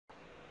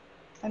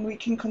and we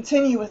can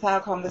continue with our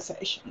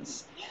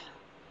conversations.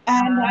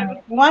 And I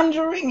was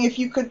wondering if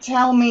you could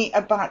tell me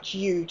about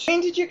you.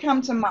 When did you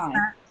come to mind?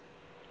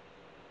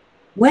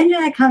 When did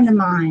I come to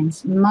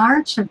Minds?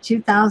 March of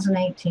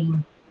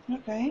 2018.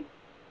 Okay.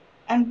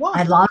 And I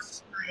why?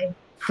 lost my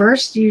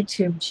first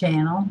YouTube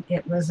channel.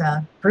 It was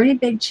a pretty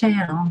big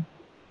channel,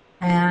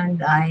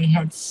 and I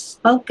had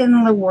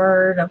spoken the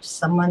word of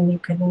someone you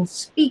couldn't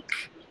speak.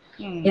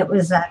 Hmm. It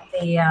was at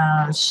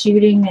the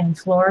shooting in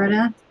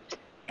Florida,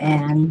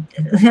 and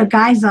the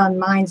guys on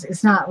Minds,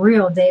 it's not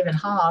real David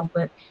Hogg,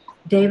 but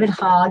David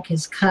Hogg,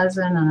 his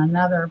cousin, and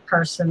another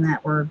person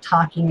that were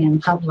talking in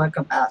public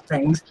about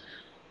things.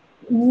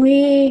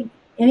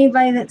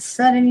 Anybody that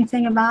said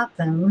anything about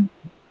them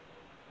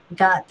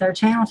got their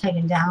channel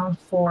taken down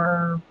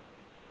for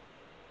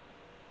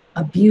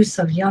abuse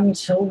of young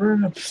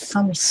children,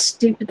 some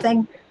stupid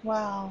thing.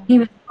 Wow. He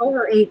was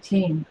over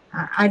 18.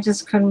 I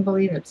just couldn't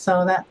believe it.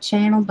 So that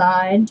channel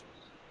died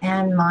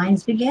and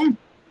Minds began.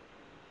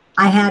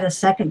 I had a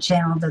second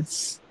channel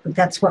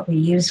that's what we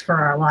use for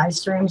our live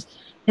streams.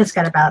 It's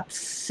got about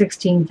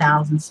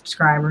 16,000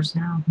 subscribers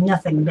now.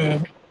 Nothing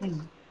big.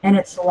 Hmm. And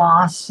it's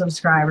lost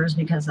subscribers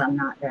because I'm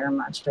not there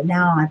much. But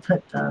now I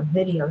put the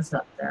videos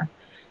up there.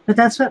 But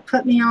that's what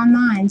put me on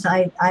Minds.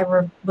 I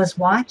was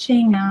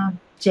watching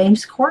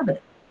James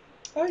Corbett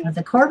Oh, yeah. of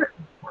the Corbett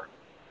Report,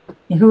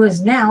 who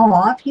is now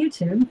off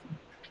YouTube,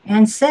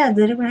 and said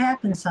that it would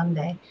happen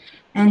someday.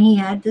 And he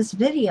had this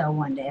video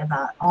one day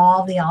about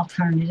all the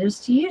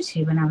alternatives to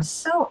YouTube. And I was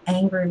so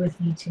angry with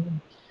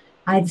YouTube.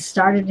 I'd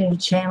started a new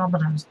channel,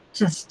 but I was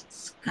just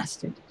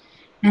disgusted.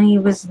 And he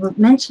was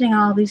mentioning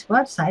all these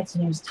websites,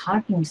 and he was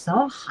talking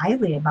so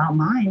highly about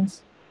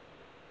Minds.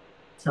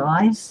 So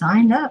I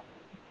signed up.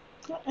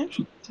 Oh,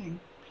 interesting.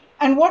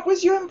 And what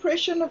was your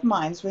impression of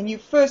Minds when you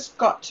first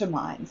got to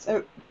Minds?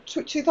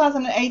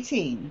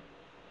 2018.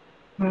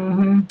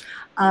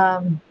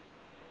 Mm-hmm.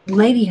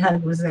 Lady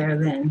Hug was there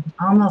then.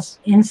 Almost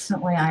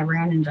instantly, I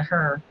ran into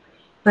her.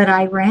 But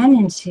I ran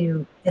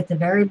into, at the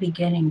very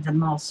beginning, the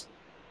most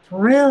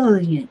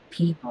brilliant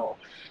people.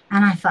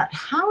 And I thought,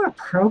 how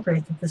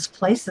appropriate that this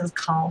place is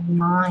called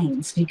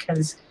Minds,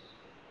 because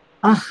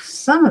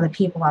some of the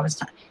people I was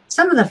talking,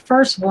 some of the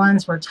first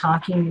ones were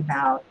talking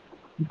about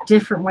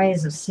different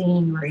ways of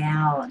seeing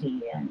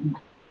reality and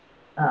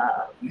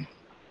uh,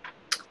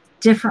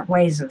 different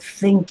ways of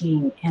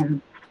thinking,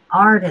 and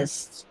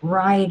artists,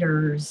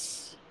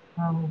 writers.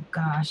 Oh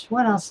gosh,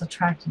 what else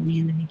attracted me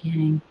in the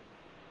beginning?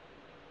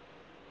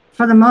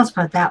 For the most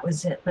part, that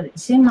was it. But it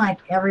seemed like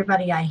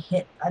everybody I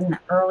hit in the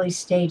early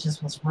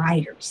stages was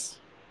writers.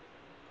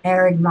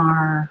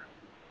 Erigmar,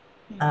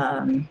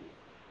 well,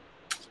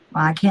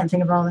 I can't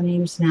think of all the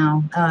names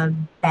now.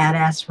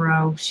 Badass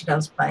Row, she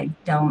goes by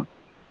Don't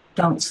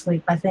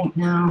Sleep, I think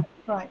now.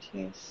 Right,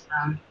 yes.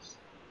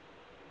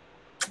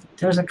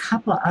 There's a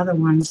couple of other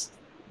ones.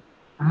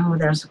 Oh,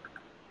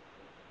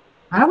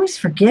 I always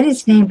forget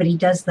his name, but he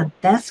does the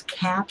best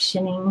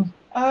captioning.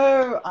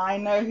 Oh, I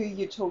know who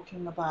you're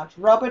talking about.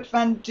 Robert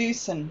Van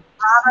Dusen.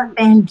 Robert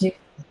Van Dusen.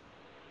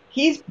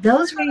 He's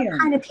Those were the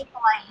brilliant. kind of people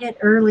I hit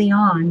early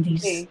on.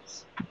 These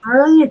Yes.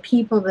 brilliant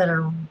people that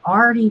are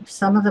already,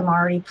 some of them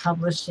already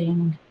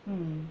publishing.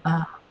 Hmm.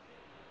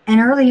 And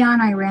early on,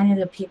 I ran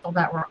into people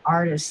that were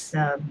artists.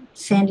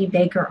 Sandy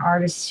Baker,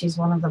 artist. She's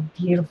one of the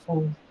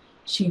beautiful.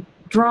 She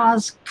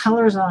draws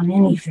colors on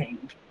anything.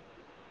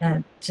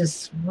 That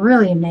just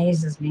really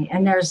amazes me.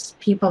 And there's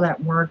people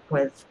that work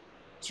with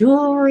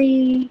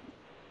jewelry,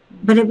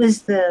 but it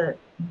was the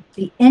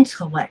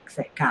intellect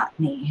that got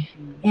me,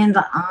 and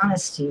the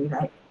honesty,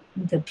 that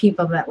the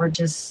people that were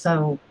just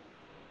so,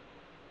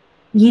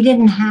 you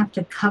didn't have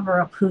to cover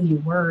up who you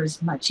were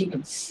as much. You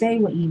could say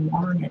what you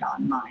wanted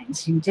on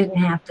Minds. You didn't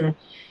have to,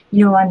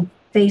 on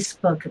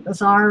Facebook, it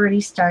was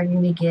already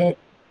starting to get,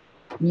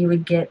 you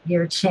would get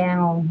your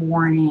channel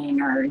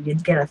warning, or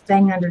you'd get a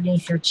thing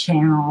underneath your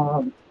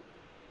channel.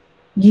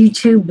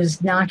 YouTube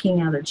was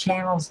knocking other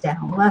channels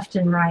down left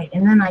and right.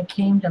 And then I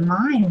came to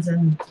Minds,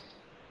 and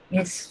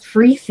it's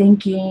free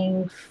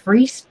thinking,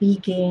 free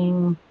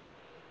speaking,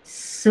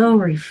 so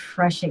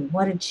refreshing.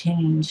 What a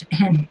change.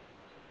 And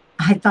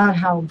I thought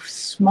how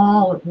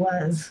small it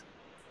was.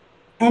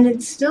 And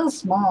it's still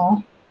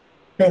small.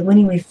 But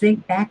when we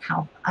think back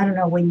how, I don't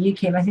know, when you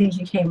came, I think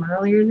you came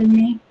earlier than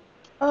me.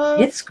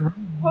 Oh, It's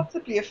grown.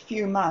 possibly a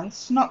few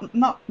months, not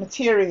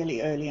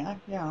materially earlier.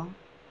 Yeah.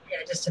 Yeah,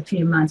 just a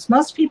few months.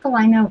 Most people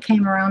I know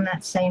came around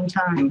that same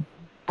time.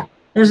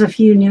 There's a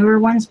few newer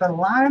ones, but a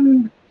lot of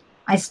them,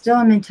 I still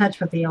am in touch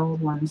with the old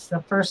ones.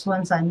 The first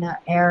ones I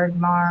met,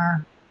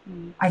 Erigmar.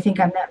 Mm. I think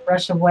I met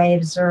Russia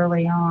Waves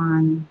early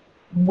on.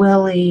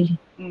 Willie.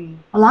 Mm.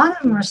 A lot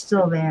of them are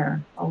still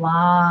there. A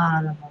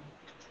lot of them.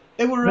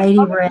 There were a Lady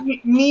lot Red. of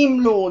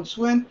meme lords,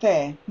 weren't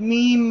there?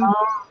 Meme.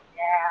 Oh,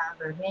 yeah.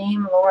 The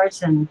Meme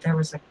Lords. And there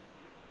was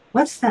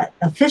what's that?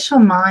 Official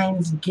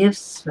Minds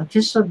Gifts.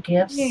 Official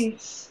Gifts.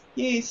 Yes,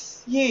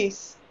 yes,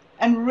 yes.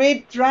 And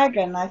Red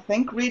Dragon, I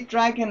think. Red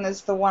Dragon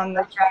is the one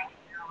that,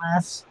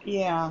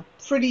 yeah,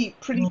 pretty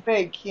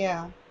big,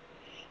 yeah.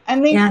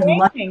 And then Yeah,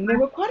 and gaming, there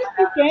were quite a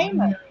few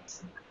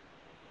gamers.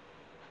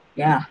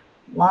 Yeah,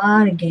 a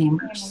lot of Yeah.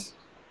 gamers.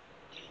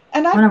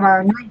 And I, One of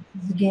our knights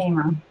is a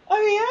gamer.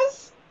 oh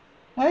yes,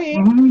 oh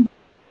yeah, Hmm.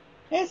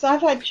 yes,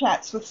 I've had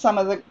chats with some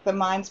of the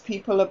Minds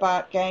people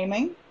about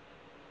gaming.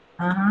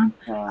 Uh-huh.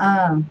 Yeah.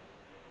 Um,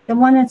 the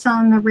one that's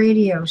on the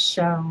radio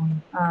show,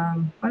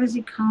 what does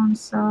he call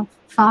himself?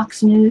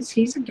 Fox News.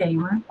 He's a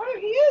gamer. Oh,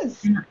 he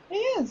is. And He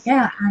is.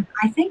 yeah, and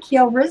I think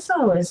Yo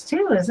Rizzo is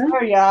too, isn't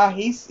Oh yeah,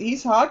 he's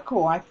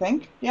hardcore, I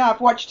think. Yeah,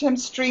 I've watched him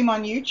stream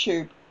on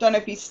YouTube. Don't know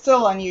if he's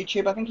still on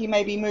YouTube. I think he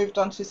maybe moved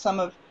on to some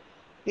of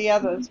the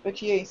others,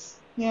 but yes,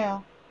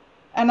 yeah.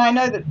 And I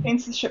know that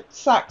Censorship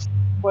Sucks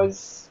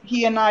was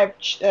he and I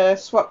have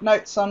swapped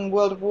notes on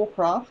World of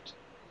Warcraft.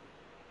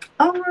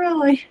 Oh,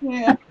 really?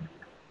 Yeah.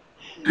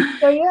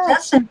 So yeah.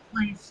 Justin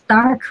plays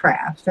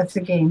StarCraft. That's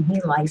a game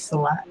he likes a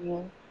lot.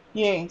 Yeah.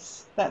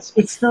 Yes, that's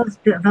It's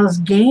those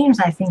games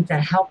I think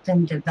that help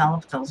them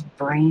develop those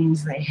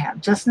brains they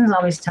have. Justin's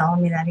always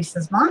telling me that. He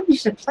says, "Mom, you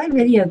should play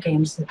video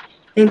games."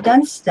 They've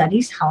done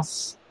studies how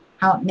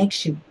it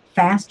makes you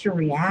faster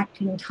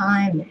reacting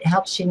time. It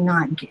helps you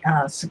not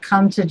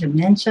succumb to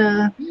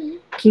dementia, mhm.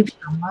 keeps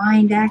your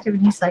mind active.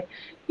 And he's like,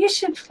 "You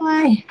should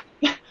play."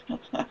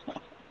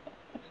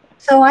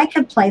 So I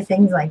could play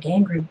things like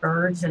Angry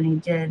Birds, and he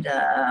did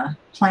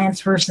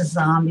Plants vs.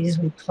 Zombies.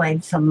 We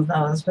played some of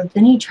those, but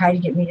then he tried to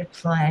get me to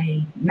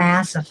play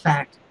Mass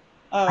Effect.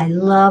 I Oh,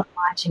 love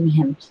watching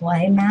him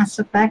play Mass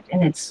Effect,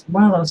 and it's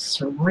one of those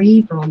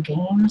cerebral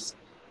games.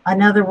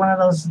 Another one of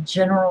those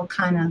general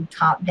kind of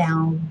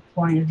top-down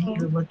point of view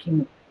mm.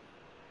 looking.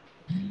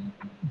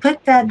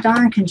 Put that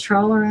darn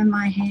controller in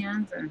my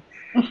hands,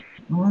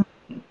 or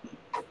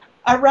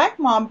Iraq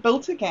Mom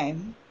built a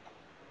game.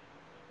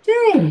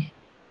 dang,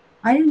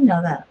 I didn't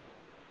know that.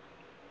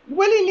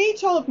 Willie Lee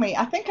told me.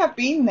 I think I've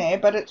been there,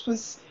 but it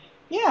was,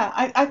 yeah,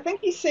 I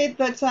think he said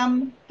that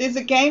there's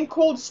a game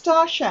called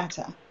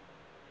Starshatter.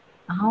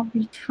 I'll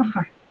be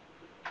darned.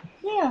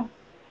 Yeah.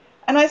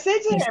 And I said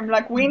to He's, him,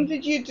 like, when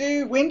did you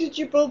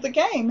build the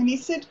game? And he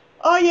said,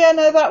 oh yeah,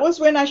 no, that was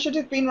when I should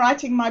have been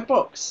writing my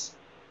books.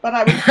 But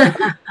I was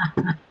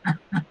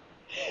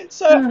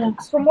so oh,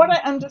 from what I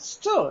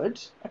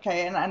understood,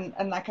 okay,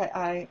 and like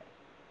I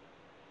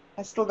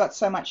still got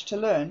so much to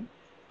learn,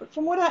 but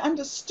from what I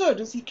understood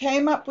is he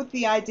came up with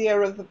the idea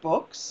of the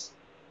books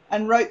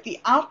and wrote the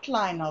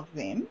outline of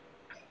them,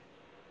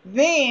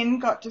 then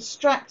got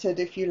distracted,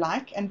 if you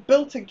like, and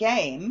built a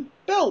game,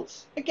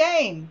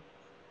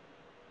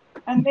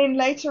 and then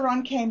later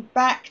on came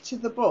back to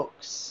the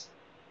books.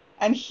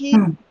 And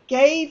he hmm.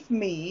 gave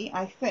me,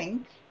 I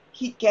think,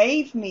 he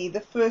gave me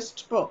the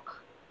first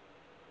book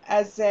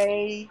as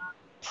a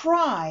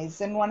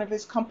prize in one of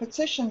his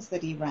competitions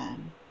that he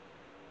ran.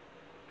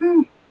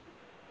 Hmm.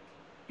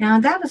 Now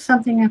that was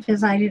something of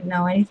his I didn't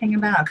know anything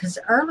about because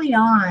early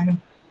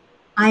on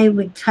I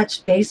would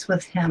touch base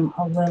with him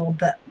a little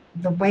bit.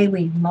 The way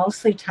we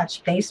mostly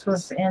touched base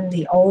was in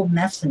the old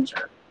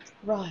messenger.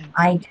 Right.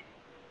 I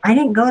I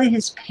didn't go to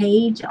his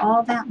page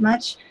all that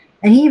much.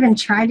 And he even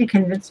tried to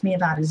convince me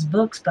about his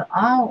books, but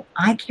all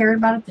I cared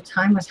about at the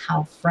time was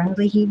how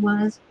friendly he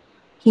was.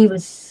 He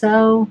was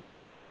so,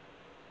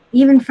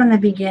 even from the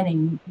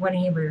beginning, when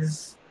he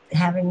was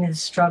having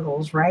his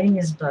struggles writing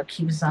his book,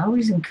 he was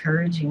always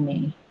encouraging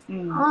me.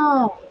 Mm.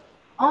 Oh,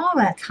 all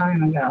that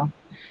time ago.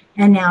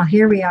 And now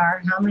here we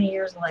are, how many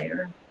years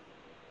later?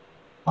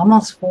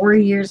 Almost 4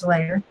 years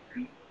later.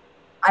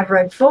 I've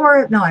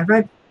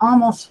read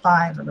almost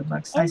five of the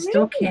books. Oh, I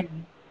still can't.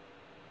 really?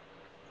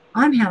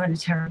 I'm having a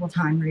terrible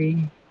time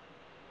reading.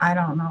 I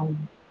don't know.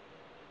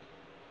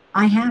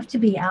 I have to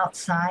be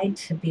outside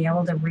to be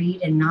able to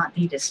read and not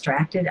be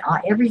distracted.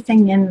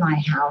 Everything in my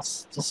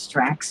house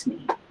distracts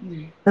me.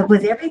 Mm. But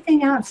with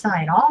everything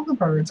outside, all the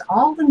birds,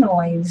 all the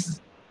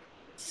noise,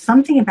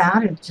 something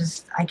about it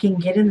just, I can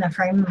get in the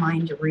frame of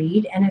mind to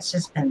read. And it's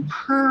just been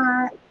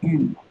hot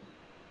and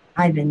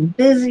I've been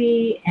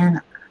busy.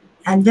 And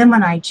then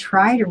when I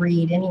try to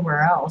read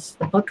anywhere else,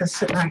 the book is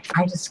sitting there,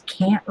 I just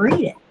can't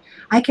read it.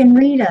 I can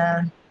read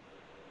a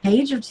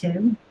page or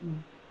two.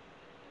 Mm.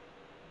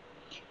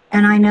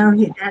 And I know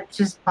that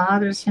just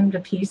bothers him to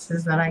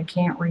pieces that I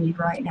can't read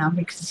right now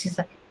because he's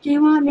like, do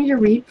you want me to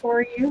read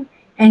for you?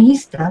 And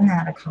he's done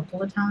that a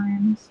couple of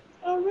times.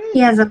 Oh,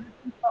 He really? has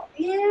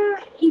yeah,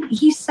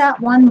 he sat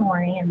one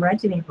morning and read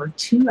to me for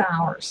 2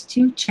 hours,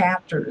 two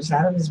chapters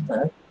out of his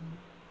book.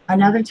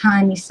 Another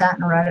time he sat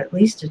and read at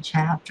least a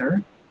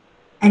chapter.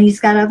 And he's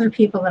got other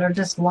people that are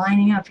just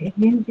lining up. If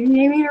you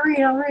need me to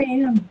read, I'll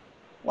read them.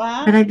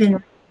 Wow. But I've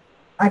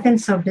been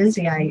so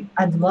busy.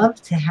 I'd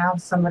love to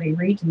have somebody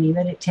read to me,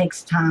 but it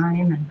takes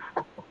time.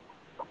 And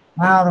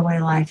wow, the way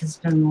life has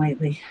been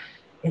lately,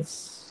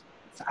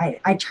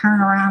 I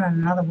turn around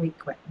and another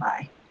week went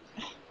by,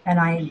 and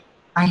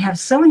I have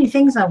so many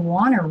things I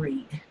want to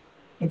read.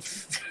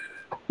 It's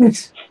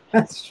it's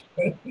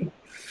frustrating.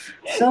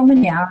 So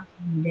many hours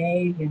in a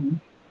day, and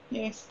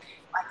Yes.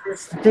 like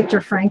this Viktor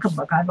Frankl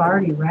book, I've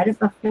already read it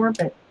before,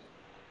 but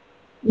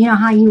you know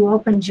how you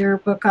opened your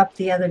book up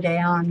the other day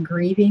on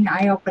grieving?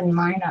 I opened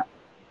mine up.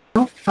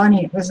 So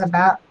funny. It was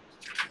about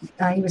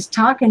he was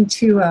talking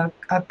to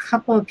a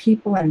couple of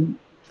people in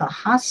the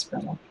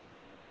hospital,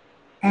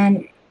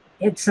 and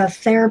it's a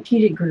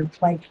therapeutic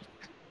group, like,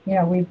 you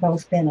know, we've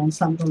both been in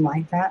something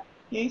like that.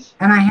 Yes.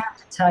 And I have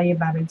to tell you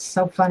about it. It's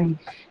so funny.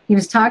 He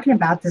was talking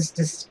about this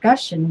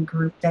discussion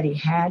group that he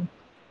had,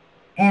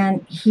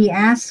 and he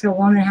asked a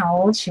woman how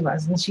old she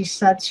was, and she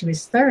said she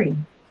was 30.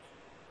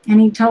 And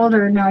he told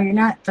her, no, you're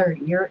not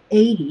 30, you're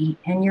 80,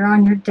 and you're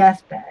on your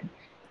deathbed.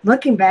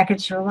 Looking back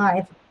at your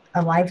life,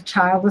 a life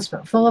childless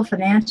but full of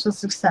financial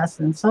success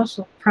and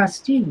social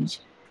prestige.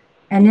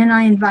 And then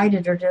I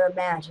invited her to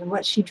imagine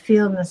what she'd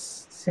feel in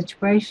this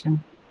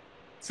situation.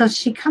 So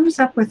she comes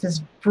up with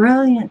this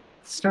brilliant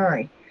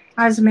story.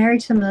 I was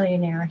married to a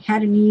millionaire,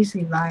 had an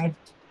easy life,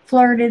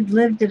 flirted,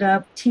 lived it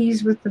up,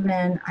 teased with the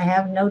men. I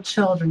have no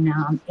children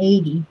now. I'm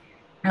 80.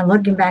 And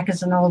looking back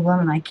as an old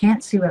woman, I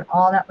can't see what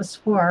all that was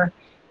for.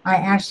 I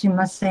actually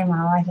must say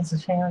my life is a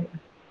failure.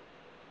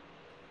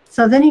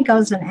 So then he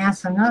goes and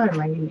asks another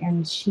lady,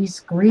 and she's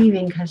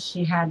grieving because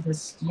she had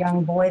this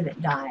young boy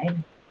that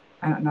died.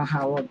 I don't know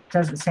how old,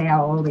 doesn't say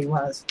how old he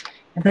was.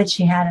 But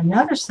she had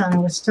another son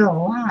who was still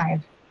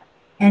alive.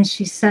 And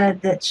she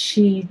said that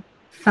she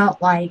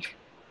felt like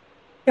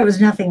there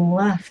was nothing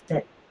left,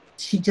 that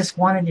she just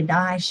wanted to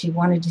die. She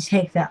wanted to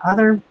take that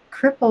other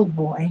crippled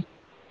boy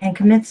and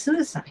commit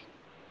suicide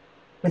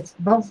with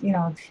both, you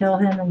know, kill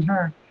him and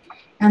her.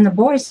 And the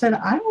boy said,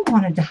 I don't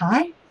want to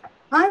die.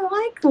 I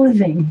like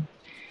living.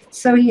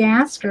 So he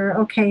asked her,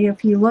 okay,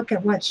 if you look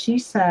at what she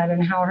said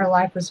and how her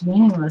life was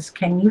meaningless,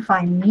 can you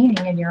find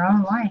meaning in your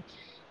own life?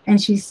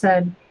 And she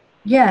said,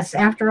 yes,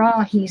 after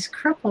all, he's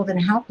crippled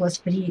and helpless,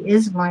 but he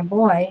is my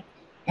boy,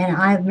 and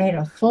I've made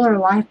a fuller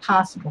life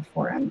possible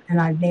for him,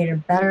 and I've made a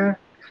better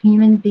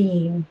human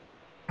being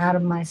out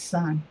of my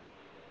son.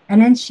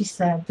 And then she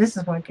said, this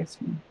is what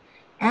gets me.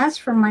 As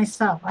for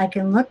myself, I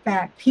can look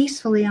back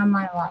peacefully on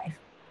my life,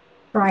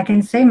 for I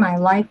can say my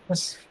life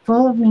was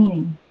full of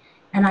meaning,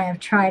 and I have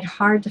tried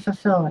hard to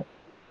fulfill it.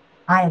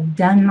 I have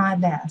done my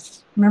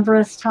best. Remember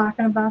us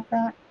talking about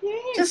that?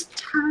 Yes. Just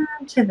turn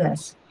to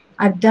this.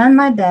 I've done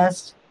my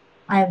best.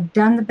 I have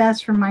done the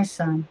best for my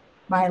son.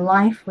 My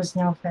life was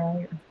no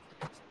failure.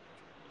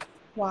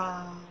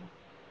 Wow.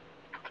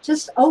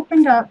 Just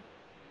opened up,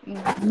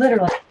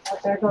 literally. Oh,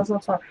 there goes the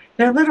floor.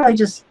 They're literally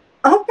just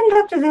opened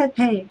up to that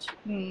page.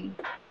 And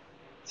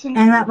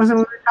that was what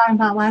we were talking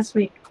about last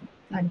week.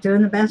 I'm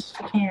doing the best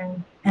you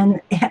can.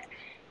 And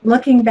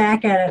looking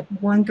back at it,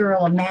 one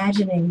girl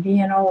imagining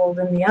being old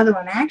and the other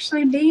one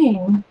actually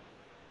being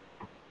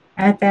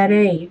at that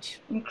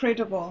age.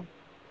 Incredible.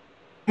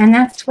 And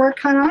that's where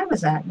kind of I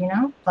was at, you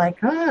know,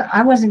 like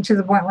I wasn't to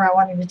the point where I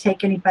wanted to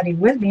take anybody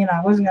with me, and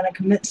I wasn't going to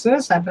commit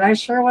suicide, but I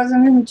sure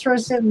wasn't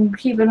interested in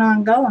keeping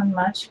on going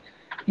much.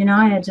 You know,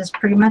 I had just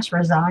pretty much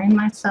resigned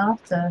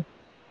myself to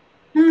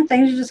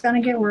things are just going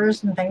to get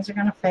worse and things are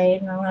going to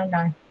fade and I'm going to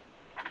die.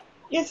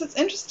 Yes, it's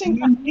interesting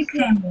how you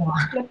can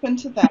slip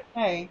into that,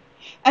 hey?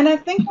 And I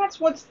think that's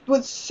what's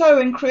so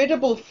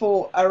incredible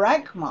for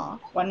Aragma,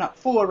 well, not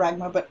for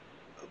Aragma, but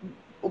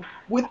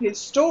with his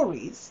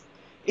stories,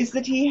 is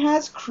that he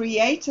has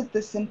created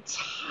this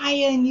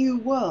entire new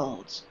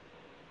world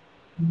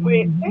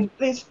where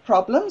there's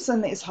problems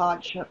and there's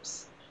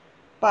hardships,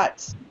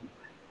 but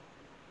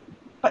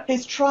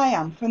there's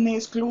triumph and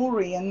there's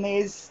glory and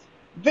there's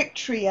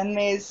victory and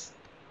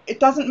it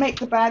doesn't make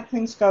the bad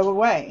things go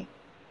away.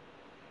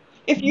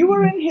 If you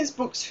were in his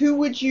books, who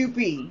would you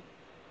be?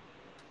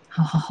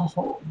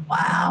 Oh,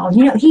 wow.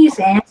 You know, he's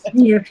asked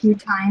me a few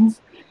times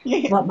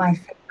what my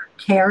favorite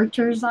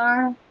characters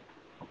are.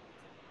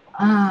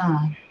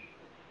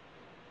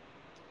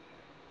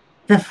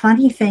 The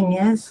funny thing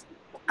is,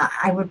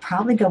 I would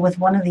probably go with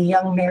one of the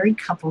young married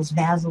couples,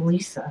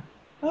 Vasilisa.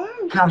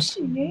 Oh, how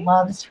she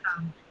loves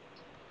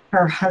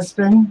her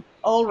husband.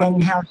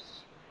 And how,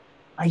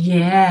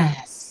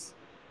 yes.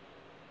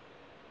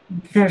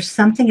 There's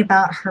something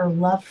about her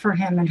love for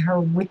him and her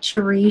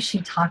witchery.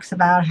 She talks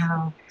about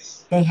how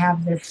they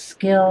have this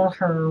skill,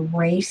 her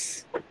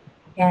race,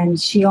 and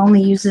she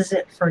only uses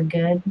it for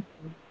good.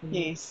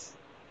 Yes.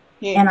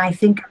 And I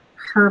think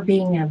her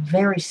being a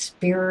very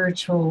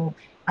spiritual,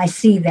 I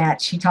see that.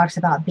 She talks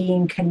about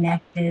being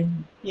connected.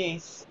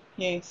 Yes,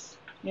 yes,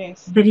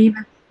 yes. But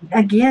even,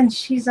 again,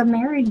 she's a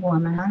married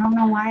woman. I don't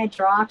know why I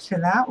draw to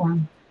that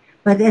one.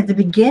 But at the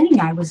beginning,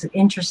 I was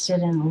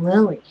interested in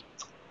Lily,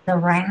 the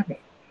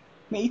rabbit.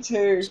 Me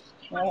too.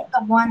 She was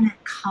the one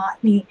that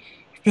caught me,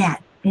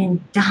 that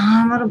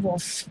indomitable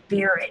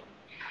spirit.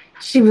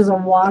 She was a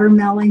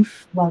watermelon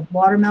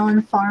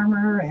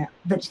farmer,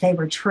 but they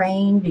were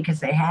trained because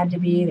they had to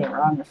be. They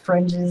were on the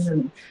fringes,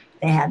 and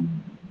they had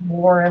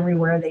war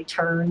everywhere they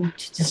turned,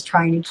 just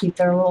trying to keep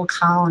their little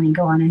colony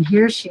going. And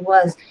here she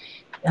was,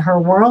 her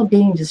world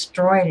being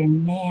destroyed,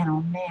 and man,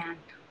 oh man,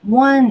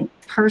 one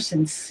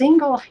person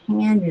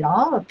single-handed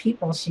all the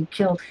people she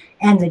killed,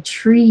 and the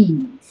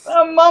trees. The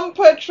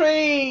mumpa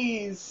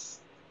trees.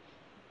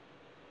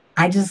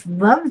 I just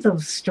love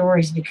those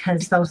stories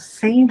because those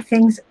same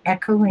things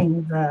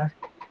echoing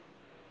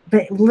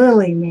but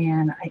Lily,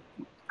 man,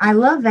 I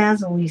love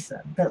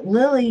Vasilisa, but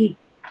Lily,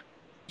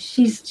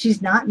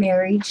 she's not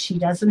married. She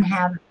doesn't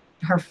have,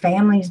 her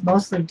family's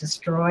mostly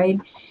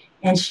destroyed,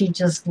 and she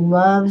just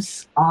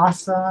loves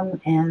awesome,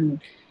 and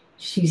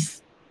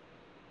she's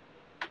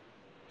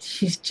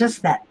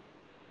just that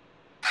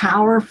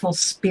powerful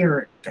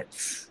spirit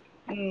that's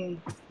Mm.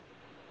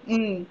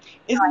 Mm.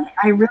 Isn't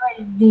I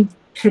really need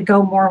to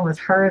go more with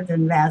her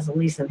than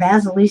Vasilisa.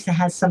 Vasilisa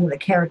has some of the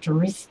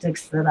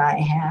characteristics that I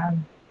have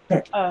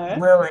that uh,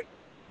 Lily.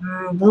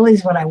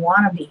 Lily's what I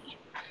want to be,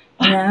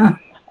 you know,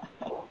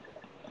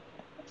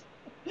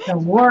 the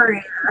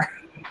warrior.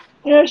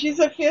 yeah, she's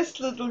a fierce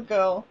little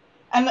girl.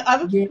 And the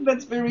other Yeah. thing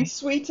that's very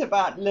sweet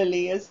about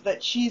Lily is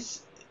that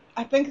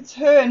I think it's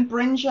her and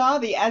Brynjar,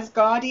 the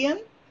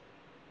Asgardian.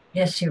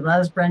 Yes, she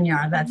loves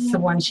Brynjar. That's the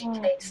one she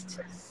Yeah. takes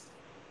to And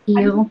he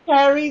heal.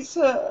 carries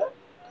her.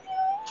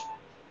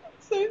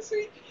 So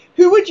sweet.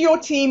 Who would your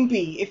team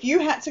be if you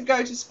had to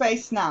go to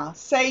space now?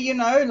 Say,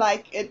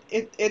 like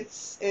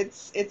it's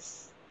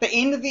the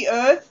end of the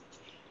Earth,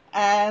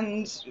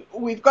 and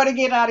we've got to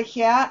get out of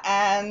here.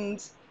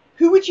 And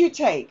who would you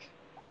take?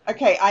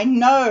 Okay, I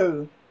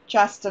know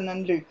Justin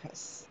and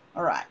Lucas.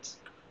 All right.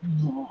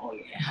 Oh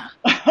yeah.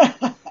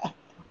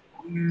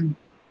 Mm.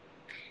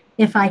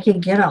 If I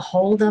could get a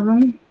hold of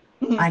them,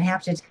 I'd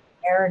have to take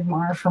Eric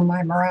Marr for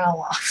my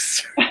morale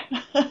officer.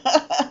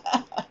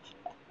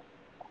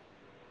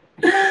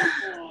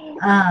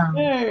 um,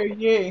 Oh, yes.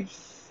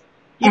 Yes,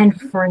 and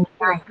that's for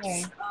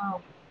okay. nights,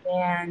 oh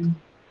man,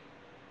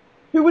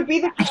 Who would be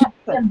the I think it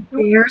captain? Who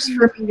would embarrassed be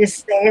for me to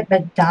say it,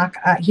 but Doc,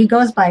 he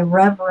goes by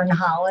Reverend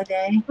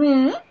Holiday.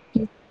 the...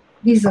 He,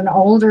 he's an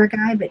older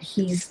guy, but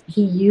he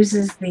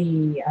uses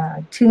the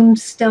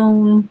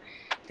tombstone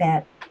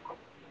that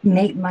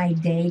make my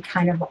day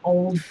kind of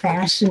old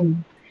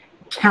fashioned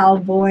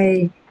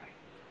cowboy.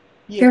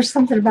 Yes. There's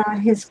something about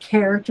his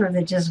character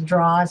that just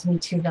draws me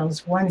to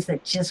those ones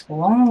that just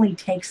will only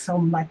take so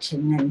much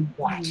and then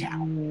watch out.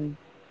 Mm.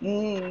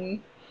 Mm.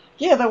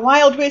 Yeah, the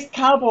Wild West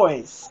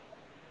Cowboys.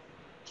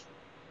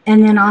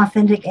 And then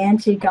authentic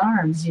antique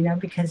arms,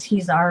 because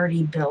he's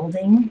already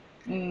building.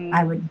 Mm.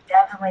 I would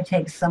definitely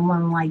take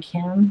someone like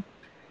him.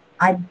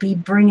 I'd be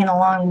bringing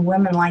along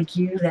women like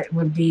you that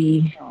would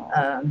be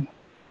Oh.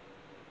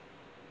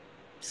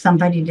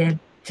 somebody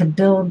to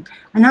build,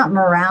 not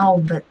morale,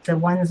 but the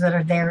ones that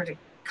are there to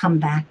come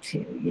back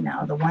to,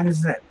 the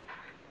ones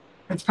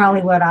that's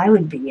probably what I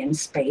would be in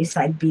space.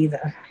 I'd be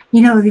the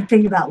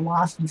thing about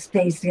Lost in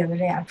Space the other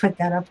day, I put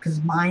that up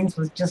because mine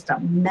was just a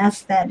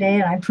mess that day,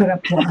 and I put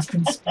up Lost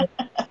in Space.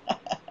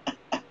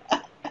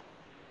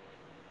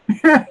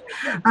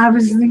 I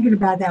was thinking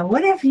about that.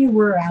 What if you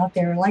were out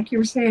there, like you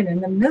were saying,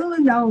 in the middle of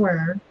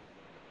nowhere,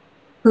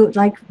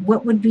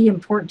 what would be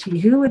important to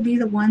you? Who would be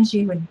the ones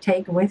you would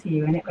take with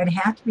you? And it would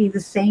have to be the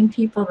same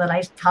people that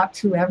I talk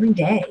to every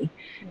day,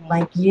 Yeah.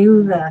 like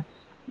you,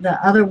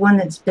 the other one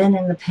that's been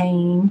in the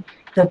pain,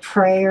 the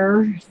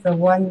prayer, the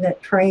one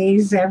that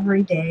prays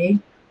every day.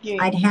 Yeah.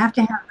 I'd have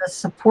to have the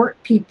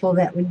support people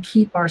that would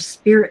keep our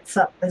spirits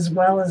up as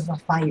well as the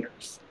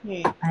fighters.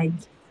 Yeah.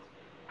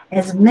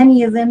 As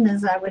many of them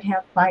as I would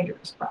have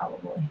fighters,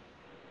 probably.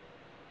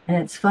 And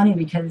it's funny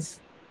because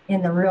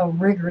in the real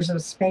rigors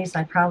of space,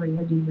 I probably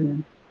wouldn't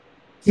even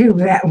do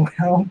that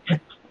well.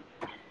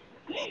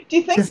 Do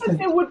you think that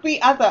there would be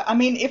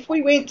if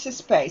we went to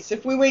space,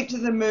 if we went to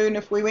the moon,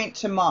 if we went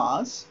to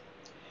Mars,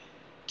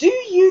 do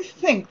you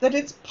think that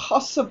it's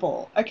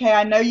possible? Okay,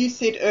 I know you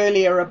said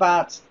earlier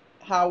about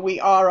how we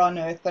are on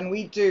Earth and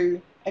we do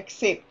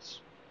accept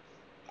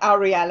our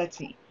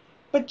reality,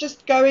 but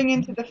just going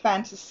into the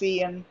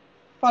fantasy and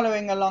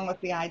following along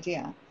with the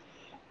idea.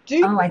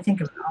 I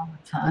think of it all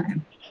the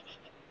time.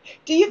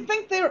 Do you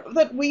think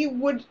that we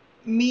would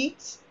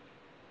meet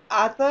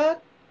other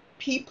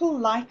people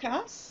like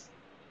us?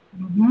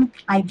 Mm-hmm.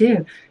 I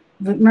do.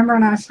 Remember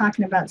when I was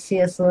talking about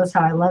C.S. Lewis,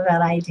 how I love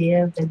that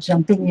idea of the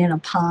jumping in a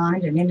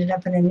pond and ended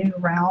up in a new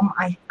realm?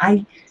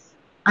 I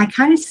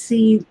kind of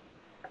see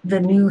the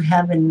new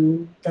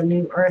heaven, the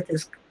new earth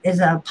is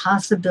a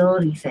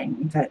possibility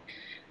thing that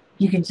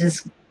you could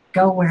just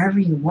go wherever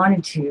you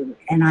wanted to.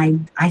 And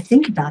I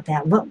think about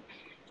that. Look,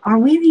 are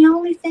we the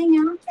only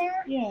thing out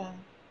there? Yeah.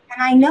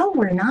 And I know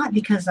we're not,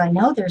 because I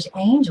know there's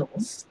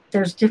angels.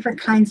 There's different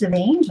kinds of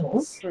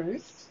angels.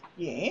 Truth.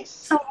 Yes.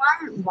 So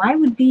why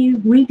would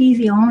we be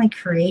the only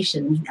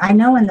creation? I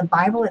know in the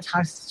Bible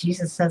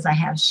Jesus says, I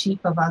have sheep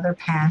of other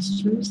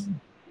pastures.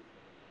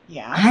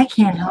 Yeah. I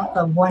can't help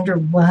but wonder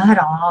what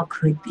all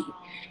could be.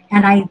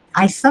 And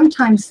I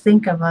sometimes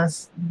think of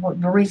us,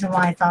 the reason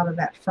why I thought of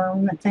that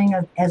firmament thing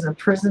as a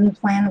prison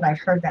planet. I've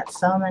heard that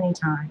so many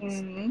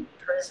times. Mm-hmm.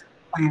 Prison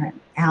planet,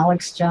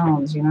 Alex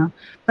Jones,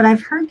 But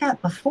I've heard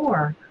that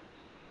before.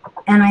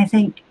 And I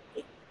think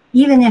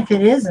even if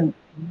it isn't,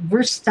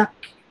 we're stuck.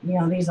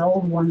 These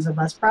old ones of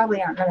us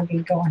probably aren't going to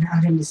be going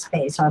out into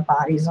space. Our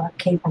bodies aren't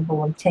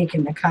capable of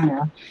taking the kind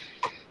of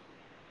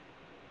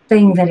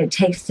thing that it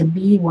takes to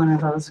be one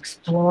of those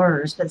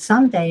explorers. But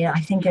someday I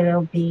think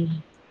it'll be,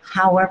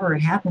 however it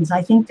happens,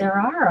 I think there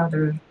are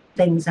other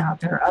things out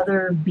there,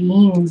 other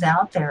beings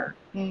out there.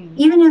 Mm.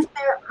 Even if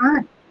there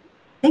aren't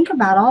think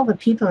about all the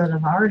people that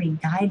have already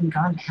died and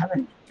gone to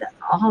heaven,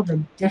 all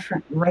the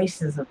different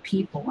races of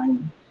people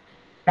and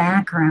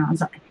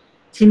backgrounds.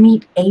 To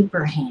meet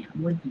Abraham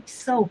would be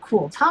so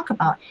cool. Talk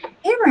about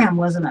Abraham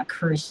wasn't a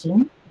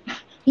Christian.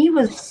 He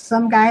was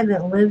some guy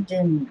that lived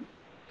in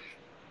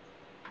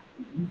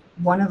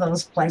one of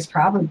those places,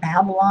 probably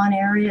Babylon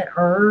area,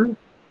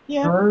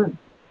 Yeah. or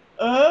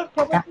that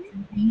Probably.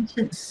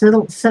 ancient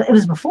it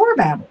was before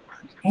Babylon,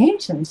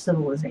 ancient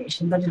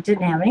civilization, but it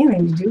didn't have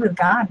anything to do with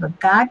God. But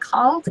God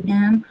called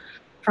him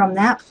from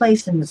that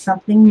place into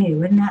something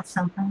new. Isn't that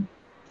something?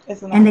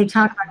 Isn't And it? they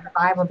talk about the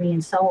Bible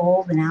being so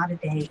old and out of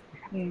date.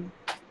 Mm.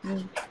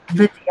 Mm.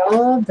 But the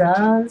old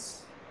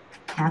does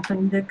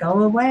happen to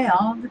go away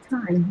all the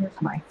time.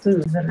 Here's my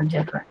foods that are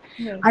different.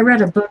 Yeah. I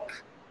read a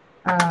book,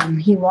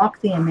 He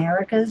Walked the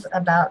Americas,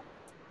 about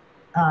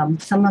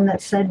someone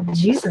that said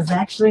Jesus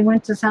actually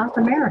went to South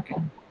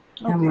America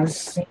and was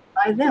seen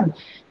by them.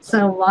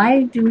 So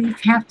why do we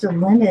have to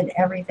limit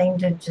everything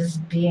to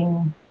just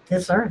being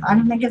this earth? I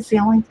don't think it's the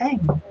only thing.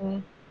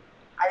 Mm.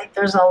 I think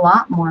there's a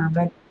lot more,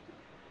 but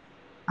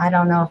I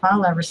don't know if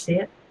I'll ever see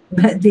it.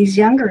 But these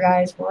younger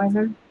guys, boy,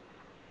 they're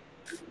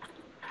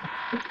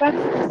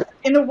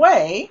In a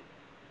way,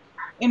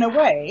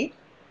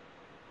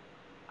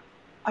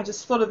 I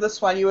just thought of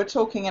this while you were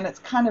talking, and it's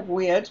kind of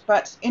weird,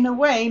 but in a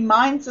way,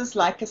 Minds is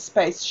like a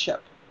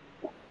spaceship.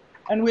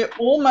 And we're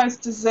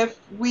almost as if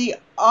we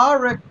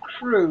are a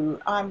crew.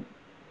 I'm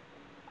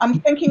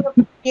thinking of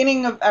the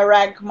beginning of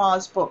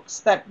Aragmar's books,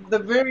 that the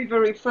very,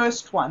 very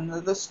first one,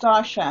 the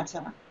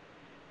Starshatter,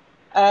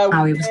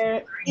 how he was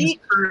where his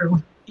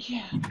crew.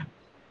 yeah,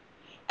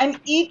 and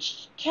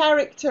each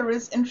character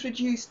is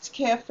introduced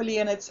carefully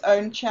in its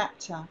own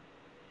chapter.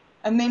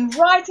 And then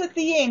right at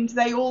the end,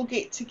 they all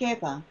get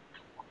together.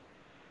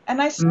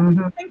 And I sort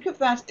of think of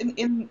that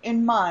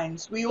in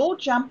Minds. We all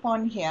jump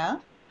on here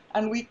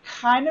and we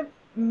kind of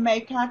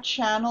make our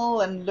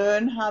channel and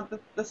learn how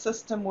the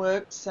system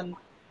works and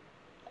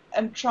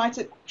try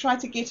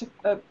to get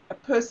a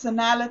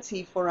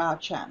personality for our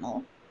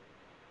channel.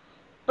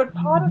 But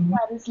part of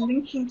that is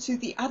linking to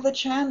the other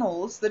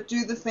channels that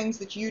do the things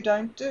that you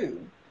don't do.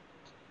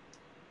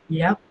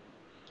 Yep.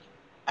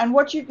 And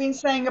what you've been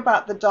saying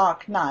about the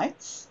Dark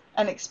Knights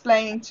and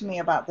explaining to me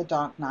about the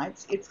Dark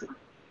Knights,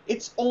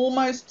 it's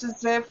almost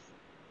as if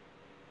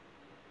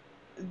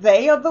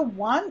they are the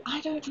one.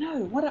 I don't know.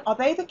 What are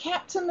they, the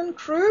captain and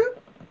crew?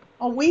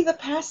 Are we the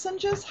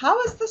passengers?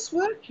 How is this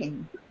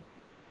working?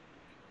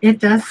 It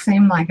does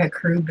seem like a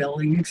crew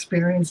building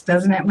experience,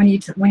 doesn't it? When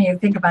you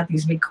think about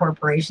these big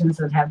corporations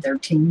that have their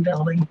team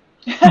building.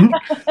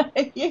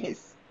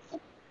 Yes.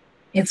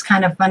 It's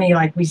kind of funny,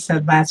 like we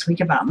said last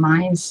week about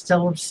Minds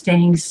still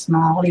staying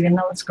small, even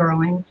though it's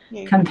growing,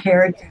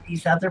 compared to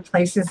these other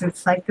places.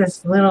 It's like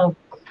this little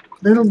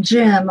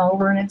gym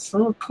over in its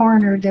little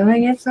corner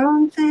doing its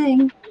own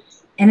thing.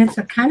 And it's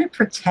a kind of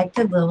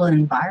protected little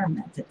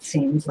environment, it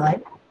seems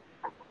like.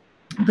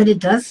 But it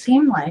does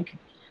seem like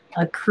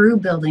a crew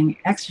building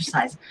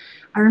exercise.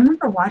 I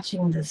remember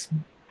watching this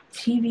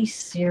TV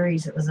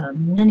series. It was a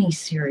mini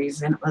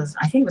series, and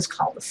I think it was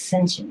called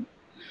Ascension.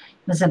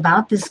 It was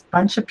about this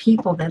bunch of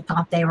people that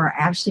thought they were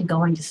actually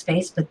going to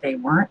space, but they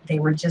weren't. They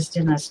were just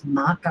in this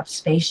mock-up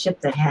spaceship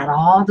that had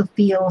all the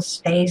field,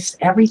 space,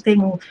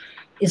 everything.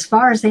 As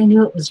far as they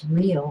knew, it was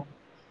real.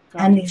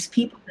 And these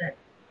people that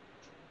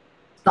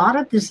thought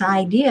of this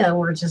idea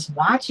were just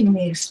watching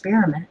the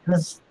experiment. It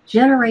was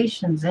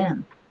generations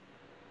in.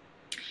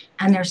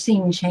 And they're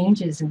seeing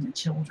changes in the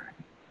children.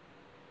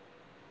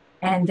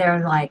 And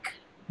they're like,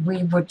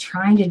 we were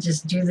trying to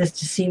just do this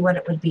to see what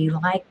it would be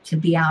like to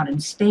be out in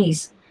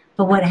space.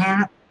 But what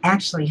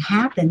actually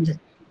happened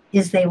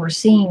is they were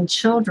seeing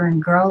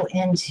children grow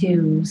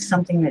into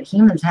something that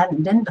humans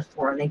hadn't been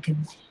before. They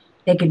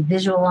could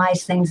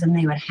visualize things and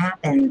they would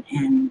happen.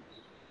 And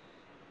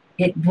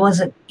it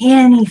wasn't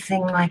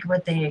anything like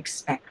what they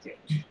expected.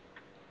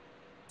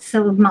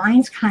 So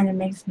Minds kind of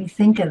makes me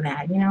think of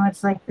that. You know,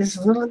 it's like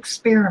this little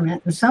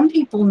experiment. And some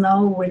people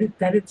know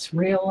that it's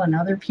real, and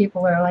other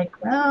people are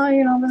like, well,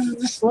 you know, this is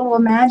this little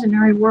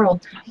imaginary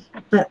world.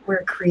 But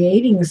we're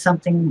creating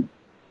something.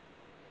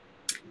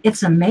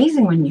 It's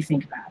amazing when you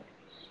think about it.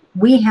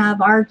 We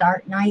have our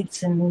dark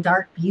nights and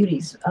dark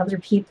beauties. Other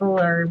people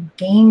are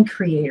game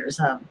creators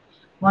of.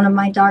 One of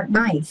my dark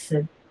nights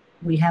that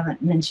we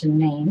haven't mentioned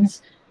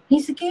names,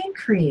 he's a game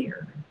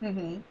creator.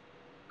 Mm-hmm.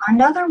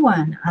 Another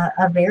one,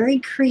 a very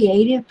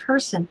creative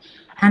person.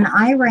 And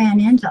I ran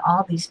into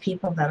all these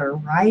people that are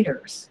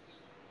writers.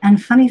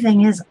 And funny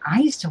thing is,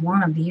 I used to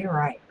want to be a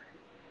writer.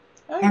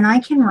 And I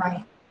can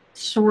write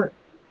short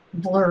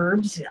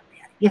blurbs.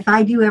 If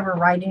I do ever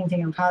write anything,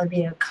 it'll probably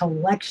be a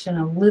collection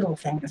of little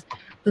things.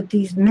 But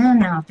these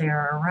men out there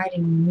are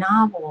writing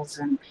novels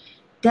and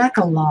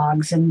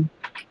decalogues and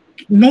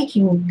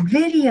making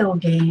video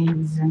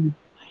games. And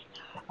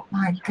oh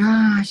my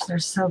gosh, they're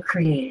so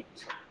creative.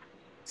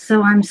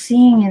 So I'm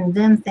seeing in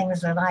them things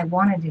that I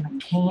want to do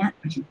and can't.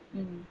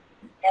 Mm-hmm.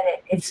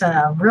 And it's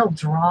a real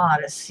draw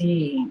to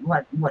see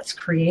what's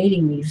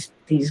creating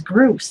these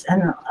groups.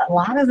 And a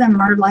lot of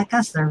them are like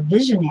us. They're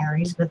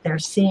visionaries, but they're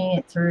seeing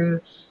it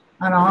through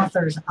an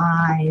author's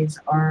eyes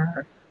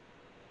or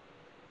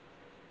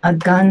a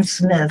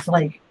gunsmith.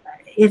 Like,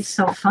 it's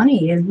so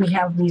funny. We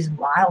have these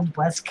Wild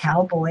West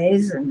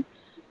cowboys, and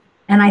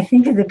I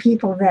think of the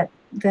people that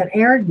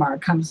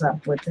Eridmar comes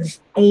up with, this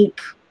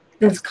ape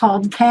that's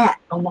called Cat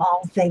of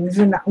all things.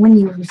 And when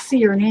you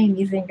see her name,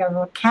 you think of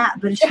a cat,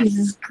 but she's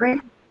this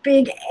great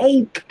big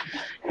ape.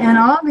 And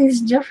all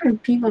these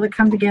different people that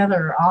come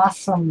together are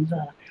awesome.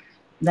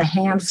 The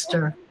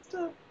hamster,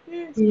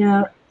 Yes. you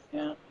know,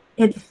 Yeah.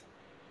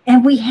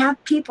 And we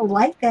have people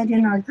like that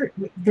in our group.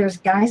 There's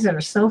guys that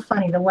are so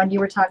funny. The one you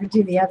were talking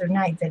to the other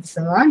night that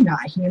said, "I'm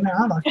not human.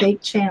 I'm a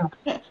fake channel."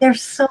 They're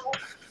so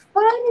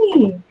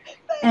funny,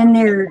 and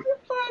they're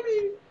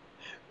funny.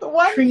 The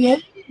one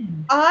creative.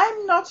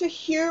 I'm not a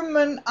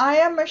human. I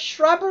am a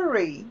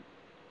shrubbery.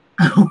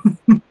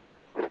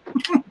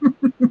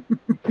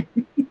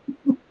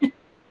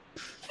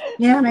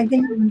 Yeah, and I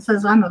think it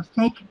says I'm a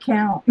fake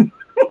account.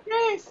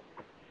 Yes.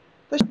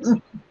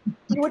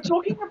 You were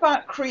talking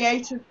about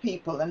creative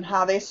people and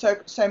how there's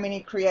so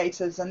many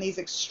creators and these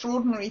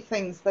extraordinary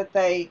things that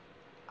they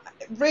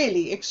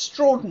really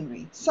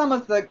extraordinary. Some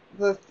of the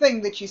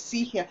thing that you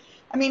see here.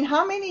 I mean,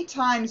 how many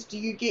times do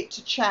you get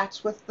to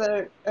chat with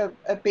a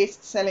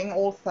best-selling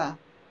author?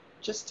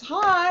 Just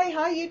hi,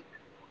 how you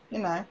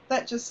know,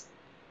 that just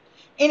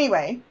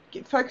anyway,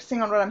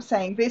 focusing on what I'm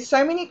saying, there's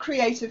so many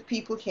creative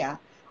people here,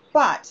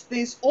 but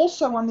there's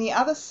also on the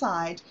other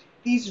side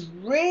these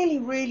really,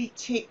 really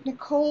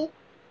technical,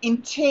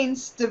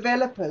 intense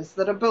developers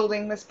that are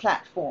building this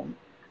platform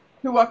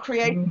who are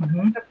creating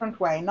in a different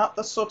way, not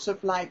the sort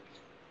of like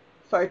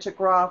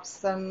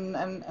photographs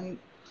and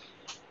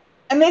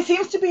there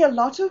seems to be a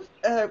lot of,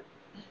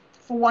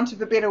 for want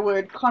of a better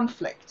word,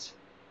 conflict,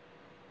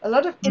 a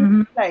lot of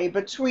interplay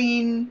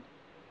between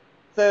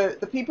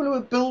the people who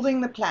are building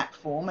the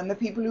platform and the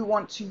people who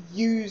want to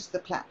use the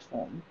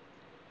platform.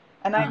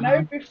 And I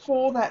know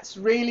before that's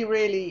really,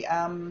 really,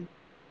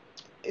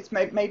 it's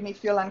made me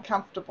feel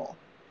uncomfortable.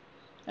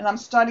 And I'm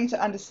starting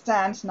to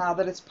understand now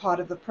that it's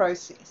part of the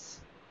process.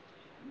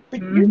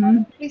 But you've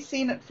actually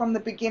seen it from the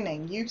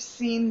beginning. You've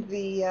seen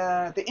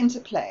the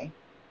interplay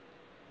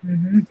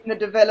between the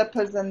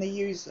developers and the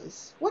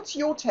users. What's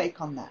your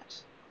take on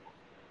that?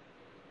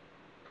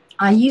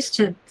 I used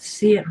to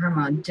see it from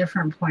a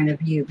different point of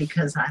view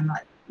because I'm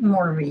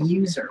more of a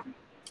user.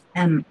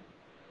 And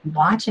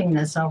watching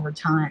this over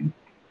time,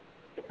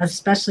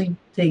 especially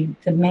the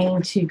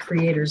main two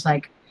creators,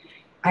 like,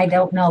 I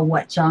don't know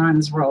what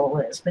John's role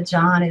is, but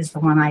John is the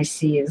one I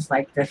see as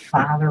like the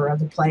father of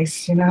the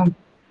place, you know?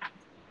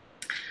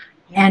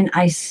 And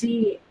I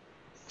see,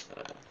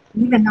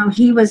 even though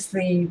he was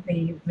the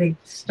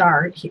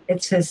start,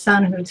 it's his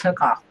son who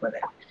took off with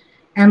it.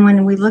 And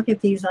when we look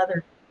at these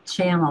other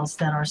channels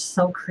that are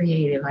so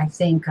creative, I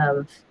think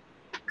of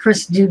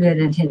Chris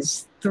Duguid and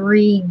his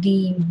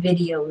 3D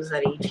videos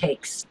that he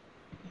takes,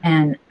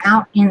 and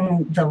out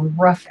in the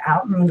rough,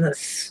 out in the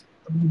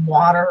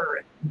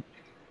water,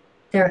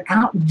 they're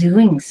out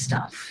doing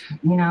stuff.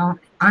 You know,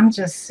 I'm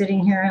just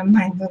sitting here in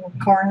my little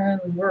corner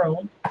of the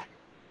world,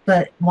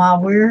 but while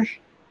we're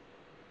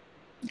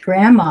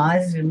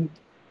grandmas and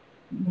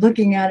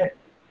looking at it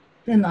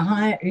in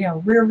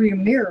the rear view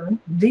mirror,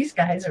 these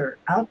guys are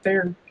out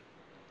there.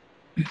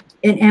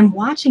 And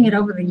watching it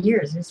over the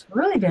years, it's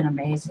really been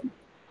amazing.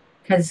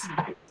 Because,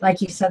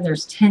 like you said,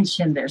 there's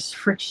tension, there's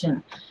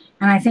friction.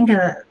 And I think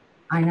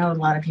I know a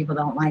lot of people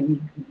don't like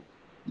me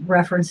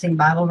referencing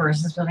Bible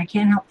verses, but I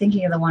can't help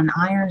thinking of the one,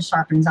 iron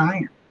sharpens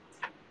iron.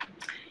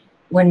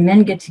 When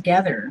men get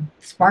together,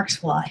 sparks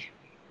fly.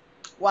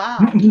 Wow.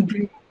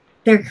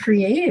 They're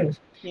creative.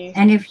 Yes.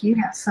 And if you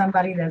have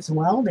somebody that's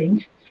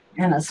welding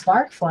and a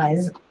spark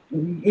flies,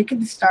 it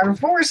can start a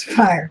forest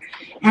fire.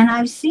 And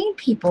I've seen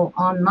people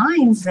on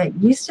mines that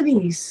used to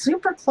be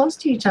super close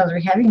to each other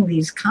having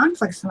these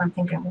conflicts, and I'm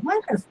thinking,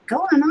 what is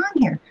going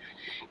on here?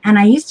 And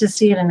I used to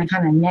see it in a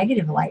kind of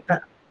negative light,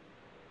 but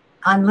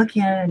I'm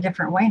looking at it in a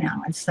different way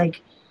now. It's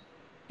like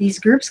these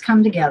groups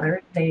come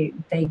together, they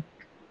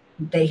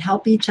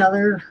help each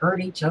other,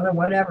 hurt each other,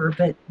 whatever,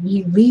 but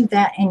you leave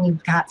that and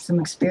you've got some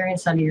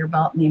experience under your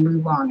belt and you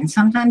move on. And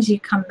sometimes you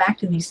come back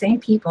to these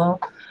same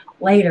people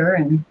later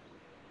and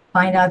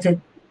find out that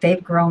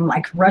they've grown.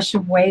 Like Rush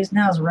of Waves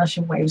now is Rush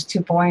of Waves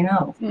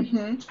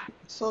 2.0.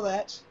 Saw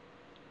that.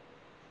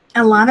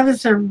 A lot of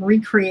us are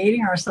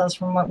recreating ourselves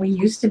from what we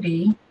used to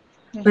be,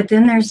 but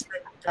then there's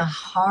the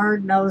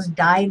hard-nosed,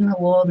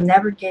 dyed-in-the-wool,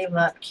 never gave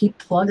up, keep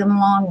plugging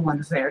along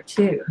ones there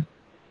too.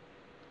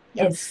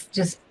 Yep. It's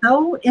just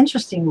so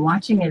interesting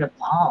watching it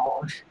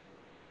evolve.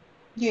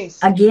 Yes.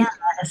 Again,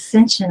 that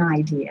ascension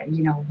idea,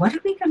 you know, what are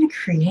we going to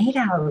create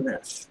out of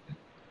this?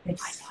 It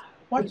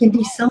can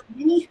be so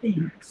many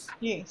things.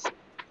 Yes.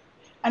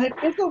 And it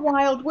is a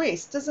Wild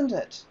West, isn't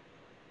it?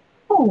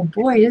 Oh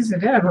boy, is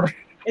it ever.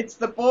 It's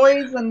the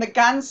boys and the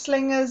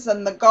gunslingers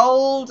and the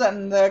gold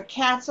and the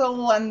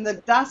cattle and the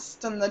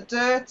dust and the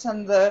dirt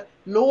and the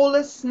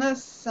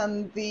lawlessness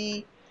and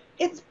the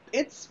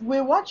it's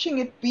we're watching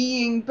it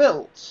being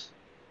built.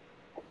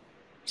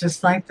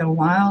 Just like the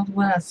Wild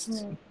West,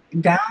 Mm.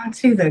 down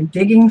to the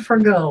digging for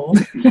gold.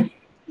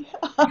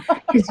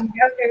 Because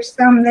there's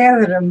some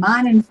there that are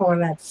mining for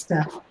that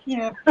stuff.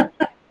 Yeah.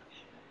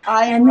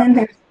 I And then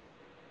there's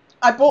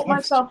I bought it's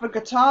myself a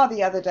guitar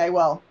the other day,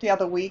 well, the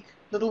other week,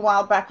 a little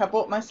while back. I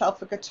bought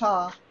myself a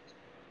guitar,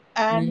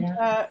 and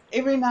yeah,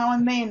 every now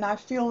and then I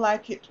feel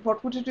like it.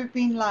 What would it have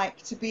been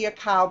like to be a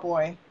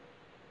cowboy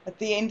at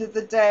the end of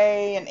the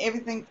day and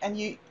everything?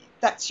 And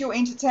that's your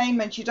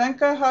entertainment. You don't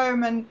go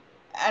home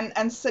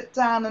and sit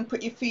down and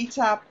put your feet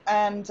up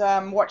and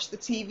watch the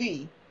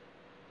TV.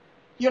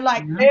 You're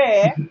like yeah.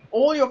 there.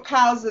 All your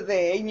cows are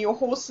there, and your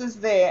horse is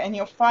there, and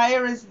your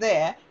fire is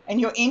there,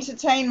 and your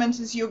entertainment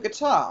is your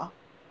guitar.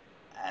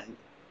 And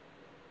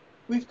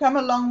we've come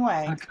a long A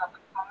way. couple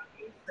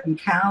and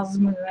cows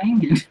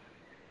moving.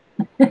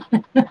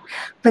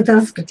 But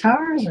those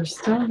guitars are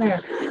still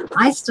there.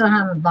 I still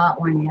haven't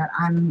bought one yet.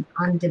 I'm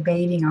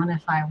debating on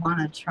if I want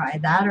to try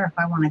that or if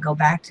I want to go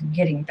back to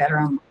getting better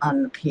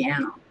on the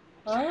piano.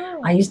 I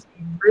Oh. used to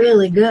be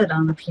really good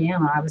on the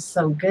piano. I was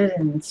so good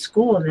in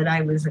school that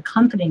I was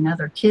accompanying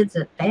other kids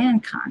at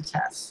band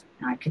contests.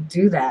 And I could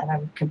do that. I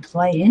could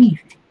play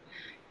anything.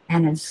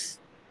 And it's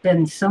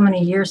been so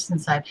many years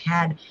since I've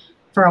had,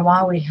 for a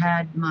while, we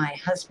had my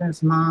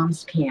husband's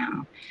mom's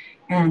piano.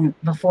 And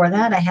before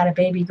that, I had a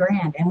baby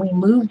grand. And we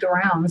moved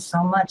around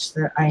so much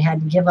that I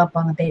had to give up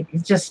on the baby.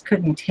 It just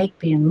couldn't take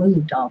being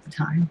moved all the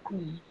time.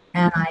 Hmm.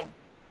 And I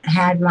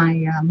had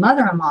my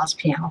mother-in-law's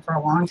piano for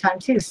a long time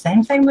too.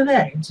 Same thing with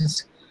it,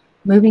 just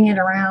moving it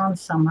around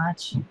so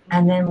much.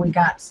 And then we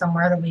got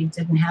somewhere that we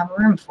didn't have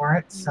room for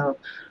it. So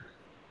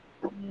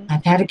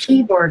I've had a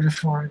keyboard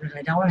before that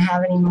I don't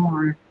have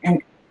anymore.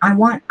 And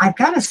I've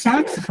got a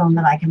saxophone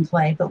that I can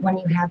play, but when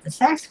you have the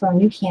saxophone,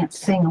 you can't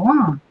sing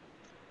along.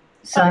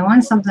 So I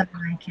want something that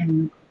I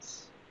can,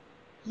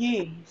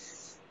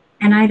 Yes.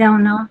 and I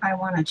don't know if I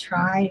want to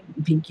try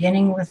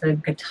beginning with a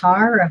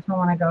guitar or if I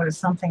want to go to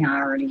something I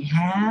already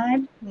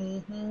had.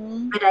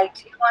 Mm-hmm. But I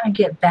do want to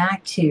get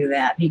back to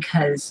that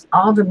because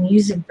all the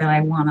music that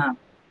I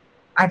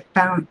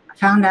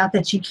found out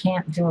that you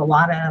can't do a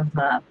lot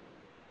of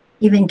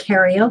even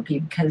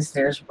karaoke because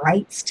there's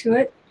rights to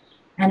it.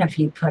 And if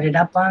you put it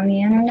up on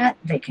the internet,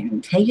 they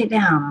can take it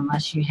down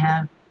unless you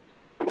have.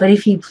 But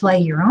if you play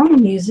your own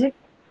music,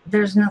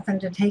 there's nothing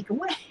to take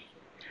away.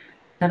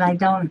 But I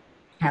don't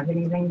have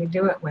anything to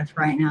do it with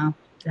right now.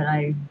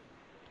 I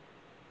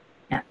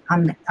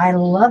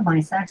love my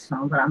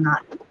saxophone, but I'm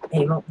not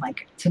able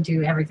to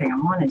do everything I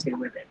want to do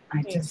with it.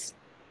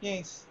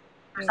 Yes.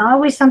 There's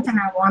always something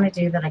I want to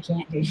do that I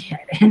can't do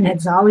yet, and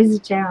it's always a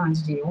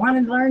challenge. Do you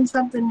want to learn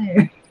something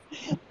new?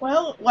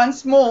 Well,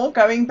 once more,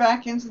 going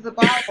back into the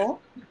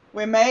Bible,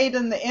 we're made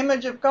in the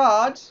image of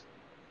God.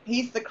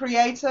 He's the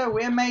creator.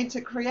 We're made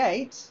to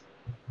create.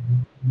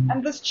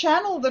 And this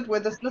channel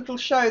this little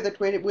show that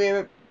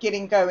we're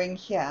getting going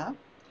here,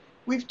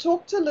 we've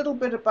talked a little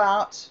bit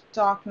about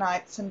dark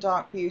nights and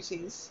dark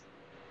beauties.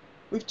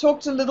 We've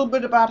talked a little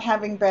bit about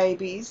having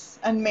babies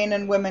and men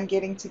and women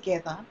getting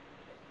together.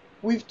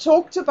 We've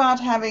talked about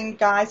having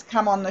guys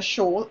come on the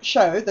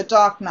show, the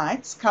Dark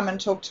Knights, come and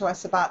talk to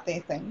us about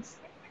their things.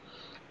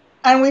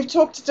 And we've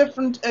talked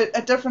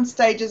at different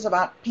stages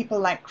about people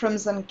like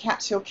Crimson,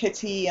 Capsule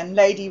Kitty, and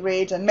Lady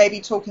Red, and maybe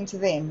talking to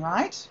them,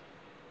 right?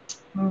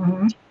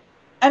 Mm-hmm.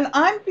 And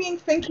I've been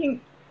thinking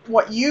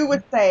what you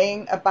were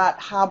saying about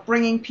how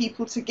bringing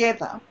people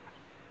together.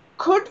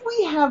 Could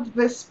we have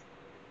this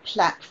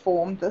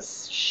platform,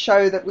 this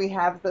show that we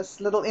have,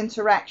 this little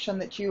interaction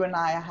that you and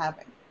I are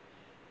having?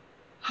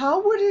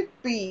 How would it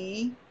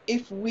be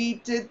if we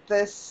did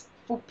this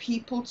for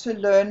people to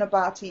learn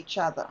about each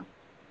other?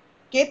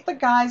 Get the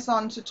guys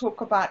on to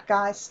talk about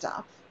guy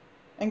stuff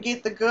and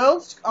get the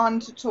girls on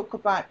to talk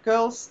about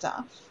girl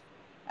stuff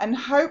and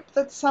hope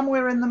that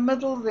somewhere in the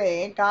middle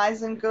there,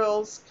 guys and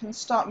girls can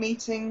start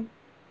meeting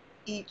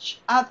each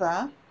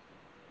other.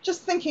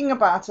 Just thinking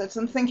about it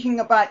and thinking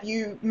about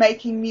you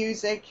making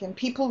music and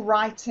people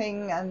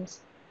writing and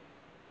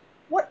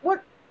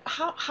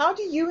how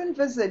do you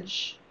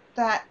envisage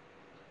that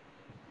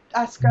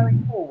us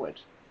going forward?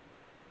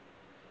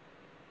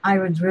 I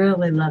would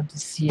really love to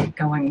see it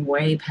going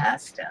way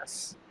past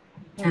us.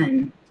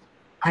 And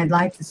I'd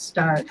like to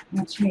start.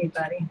 What you need,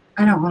 buddy?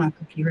 I don't want a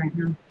cookie right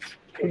now.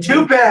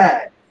 Too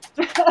bad.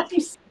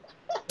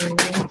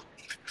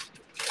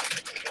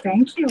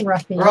 Thank you,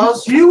 Ruffy. Or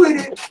else you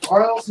eat it,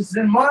 or else it's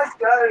in my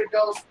gut and it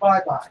goes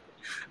bye-bye.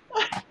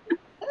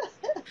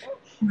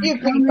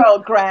 You've been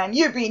told, Gran.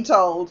 You've been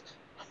told.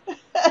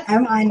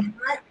 Am I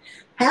not?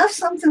 Have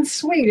something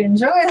sweet.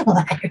 Enjoy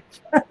life.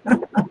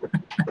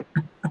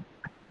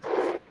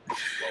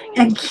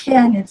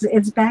 Again,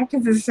 it's back to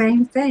the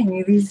same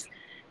thing.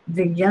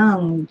 The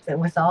young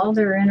with all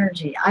their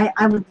energy.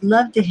 I would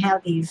love to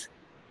have these.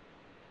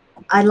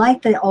 I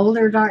like the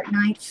older Dark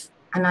Knights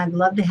and I'd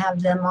love to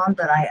have them on,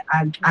 but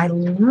I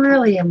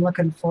really am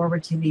looking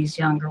forward to these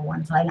younger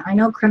ones. I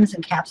know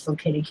Crimson Capsule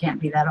Kitty can't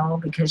be that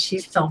old because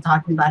she's still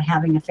talking about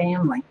having a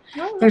family.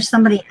 Oh, There's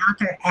somebody out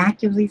there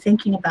actively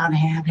thinking about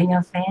having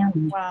a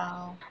family.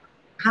 wow.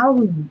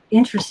 How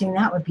interesting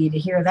that would be to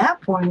hear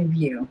that point of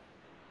view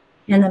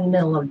in the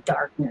middle of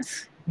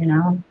darkness, you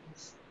know?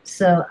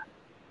 So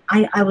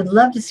I would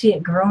love to see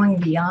it growing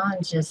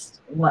beyond just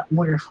what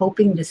we're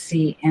hoping to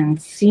see and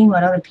seeing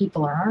what other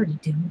people are already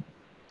doing.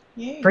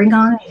 Yeah. Bring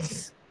on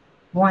these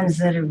ones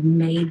that have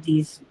made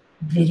these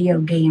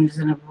video games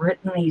and have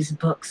written these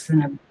books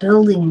and are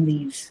building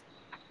these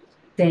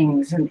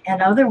things, and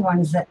other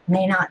ones that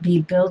may not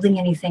be building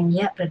anything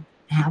yet, but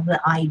have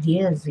the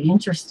ideas, the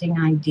interesting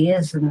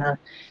ideas, and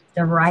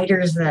the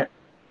writers that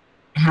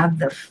have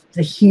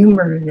the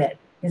humor that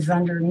is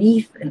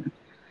underneath. And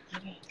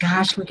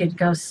gosh, we could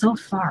go so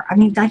far. I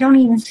mean, I don't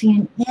even see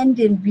an end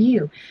in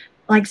view.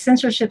 Like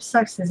Censorship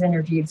Sucks has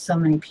interviewed so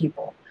many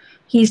people.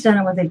 He's done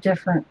it with a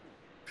different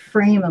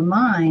frame of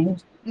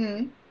mind,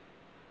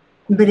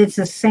 but it's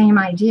the same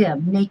idea,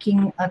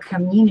 making a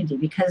community,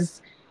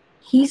 because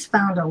he's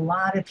found a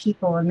lot of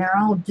people and they're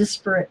all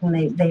disparate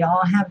and they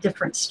all have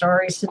different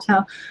stories to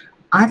tell.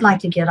 I'd like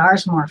to get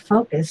ours more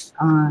focused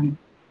on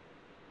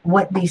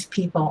what these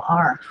people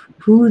are,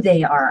 who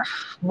they are,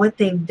 what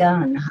they've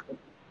done,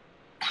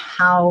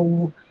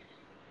 how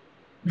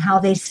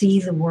they see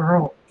the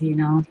world, you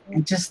know.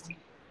 And just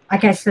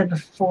like I said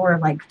before,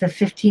 like the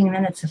 15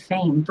 minutes of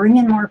fame, bring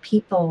in more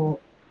people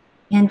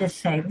in to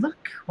say,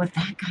 look what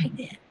that guy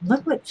did,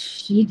 look what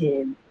she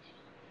did,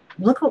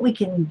 look what we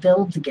can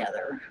build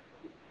together.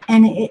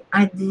 And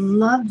I'd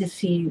love to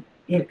see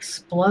it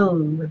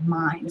explode with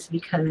minds,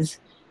 because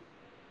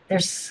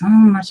there's so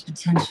much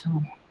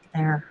potential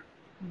there.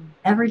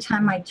 Every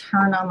time I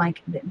turn on,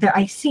 like,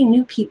 I see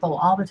new people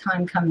all the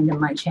time coming to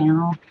my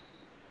channel.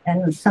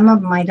 And some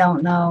of them I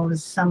don't know.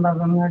 Some of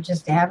them are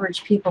just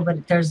average people.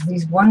 But there's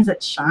these ones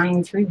that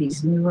shine through,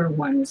 these newer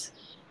ones.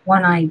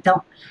 One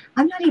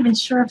I'm not even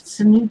sure if it's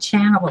a new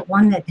channel, but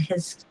one that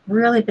has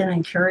really been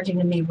encouraging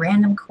to me.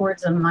 Random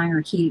Chords and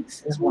Minor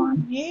Keys is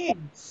one.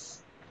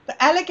 Yes.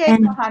 The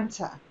Alligator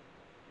Hunter.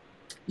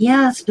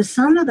 Yes, but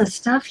some of the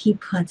stuff he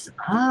puts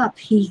up,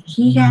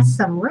 he has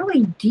some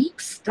really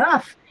deep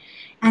stuff.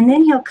 And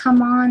then he'll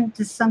come on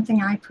to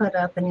something I put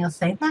up and he'll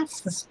say, that's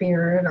the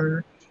spirit,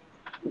 or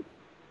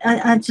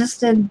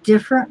just a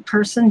different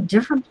person,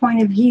 different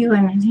point of view.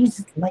 And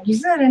he's, like you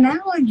said, an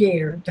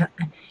alligator.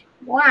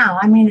 Wow.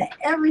 I mean,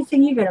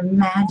 everything you could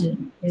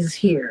imagine is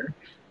here.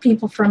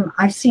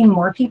 I've seen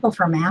more people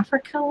from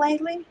Africa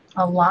lately.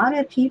 A lot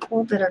of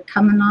people that are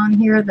coming on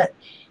here that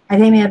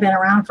they may have been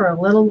around for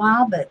a little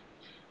while, but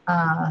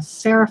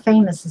Sarah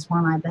Famous is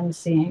one I've been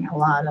seeing a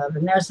lot of.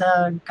 And there's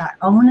a guy,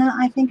 Ona,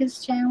 I think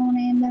his channel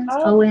name is,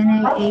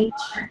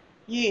 ONAH.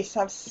 Yes,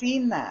 I've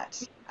seen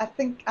that. I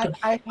think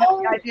I had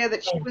the idea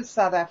that she was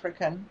South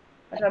African.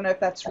 I don't know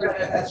if that's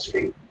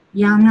right.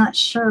 Yeah, I'm not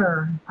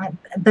sure.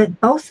 But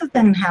both of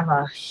them have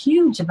a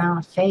huge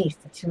amount of faith.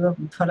 The two of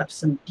them put up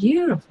some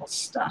beautiful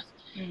stuff.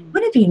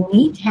 Wouldn't it be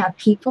neat to have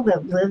people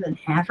that live in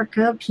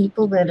Africa,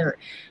 people that are,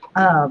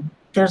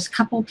 there's a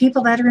couple of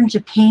people that are in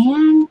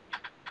Japan.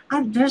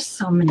 There's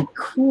so many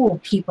cool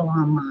people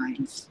on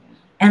Minds.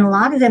 And a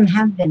lot of them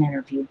haven't been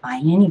interviewed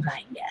by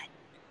anybody yet.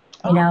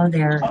 You know,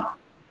 there's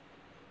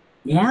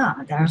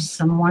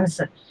some ones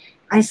that,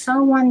 I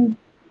saw one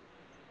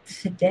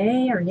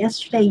today or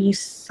yesterday,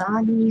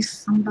 Usagi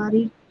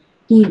somebody.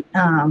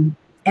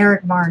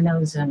 Eric Marr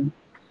knows him.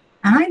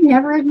 And I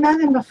never had met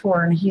him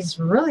before, and he's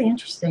really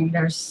interesting.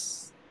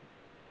 There's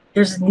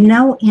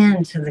no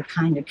end to the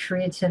kind of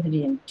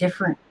creativity and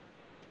different.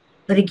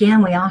 But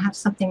again, we all have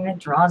something that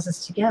draws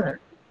us together.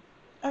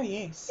 Oh,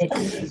 yes.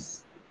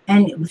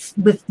 And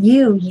with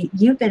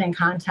you've been in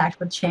contact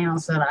with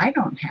channels that I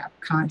don't have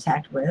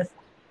contact with,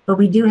 but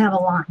we do have a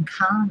lot in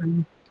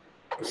common.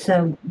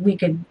 So you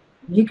could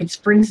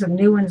spring some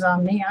new ones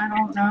on me. I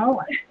don't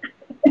know.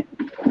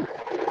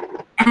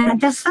 And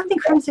that's something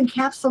Crimson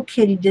Capsule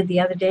Kitty did the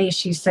other day.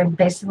 She said,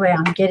 basically,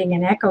 I'm getting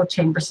an echo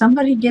chamber.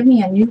 Somebody give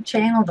me a new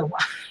channel to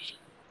watch.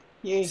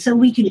 Yes. So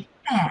we could do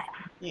that.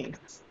 Yes.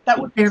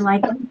 They're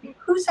like,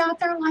 who's out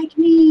there like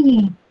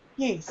me?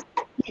 Yes.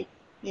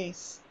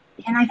 Yes.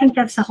 And I think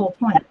that's the whole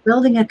point,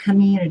 building a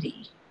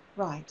community.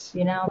 Right.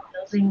 You know,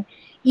 building,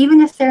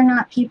 even if they're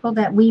not people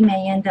that we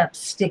may end up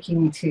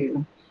sticking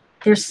to.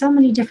 There's so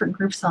many different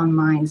groups on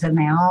Minds, and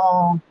they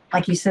all,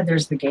 like you said,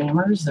 there's the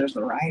gamers, there's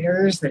the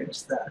writers,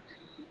 there's the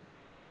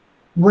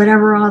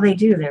whatever all they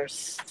do.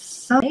 There's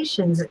some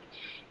nations. And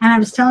I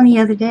was telling you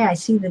the other day, I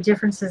see the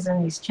differences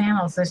in these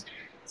channels. There's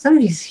some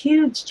of these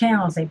huge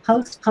channels, they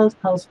post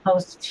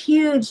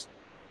huge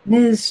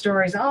news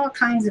stories, all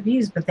kinds of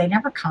views, but they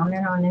never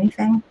comment on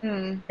anything.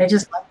 They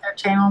just let their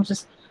channel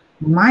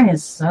mine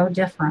is so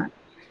different.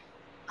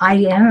 I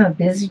am a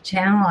busy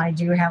channel. I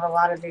do have a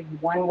lot of big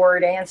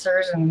one-word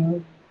answers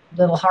and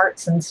little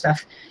hearts and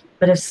stuff.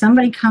 But if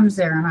somebody comes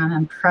there and I'm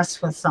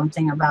impressed with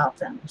something about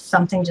them,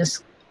 something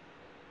just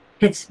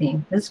hits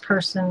me. This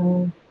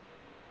person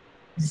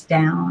is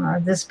down, or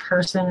this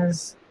person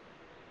is,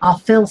 I'll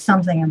feel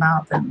something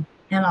about them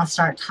and I'll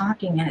start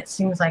talking, and it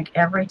seems like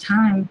every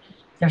time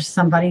there's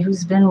somebody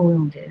who's been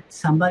wounded,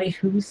 somebody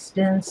who's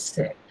been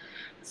sick,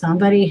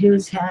 somebody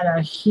who's had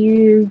a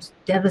huge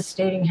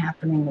devastating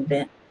happening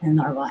event in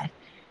their life.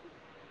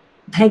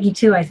 Peggy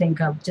too, I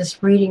think of,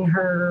 just reading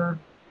her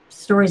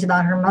stories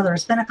about her mother.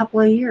 It's been a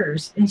couple of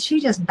years and she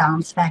just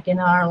bounced back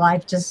into our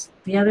life just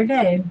the other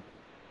day,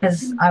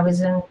 because I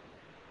was in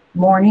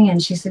mourning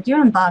and she said,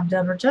 you and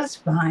Bobdub are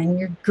just fine.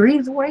 You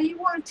grieve the way you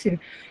want to.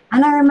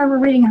 And I remember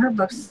reading her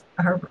books,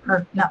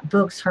 her not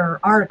books, her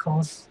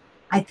articles.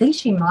 I think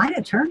she might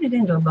have turned it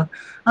into a book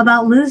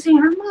about losing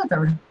her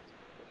mother.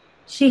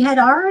 She had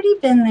already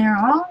been there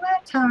all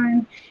that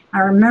time. I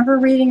remember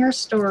reading her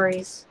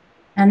stories,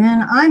 and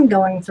then I'm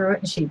going through it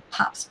and she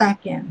pops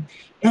back in.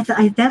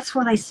 That's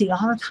what I see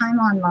all the time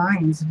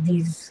online,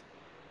 these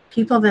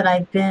people that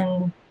I've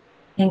been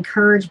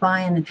encouraged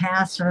by in the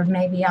past, or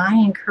maybe I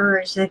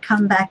encouraged, they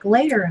come back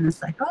later and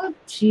it's like, oh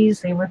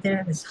geez, they were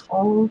there this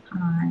whole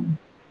time.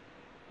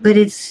 But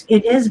it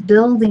is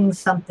building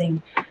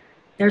something.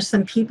 There's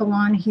some people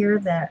on here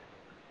that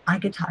I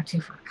could talk to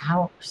for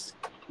hours.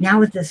 Now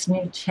with this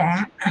new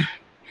chat,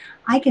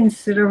 I can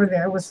sit over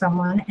there with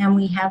someone and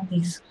we have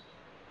these,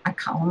 I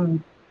call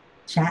them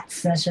chat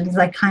sessions,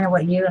 like kind of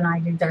what you and I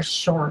do. They're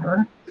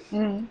shorter,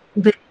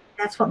 but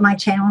that's what my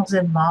channel's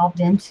evolved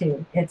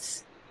into.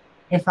 It's,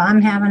 if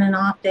I'm having an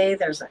off day,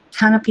 there's a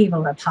ton of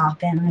people that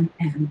pop in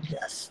and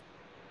just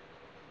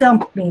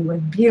dump me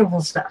with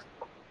beautiful stuff.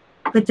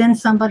 But then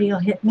somebody will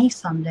hit me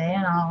someday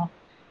and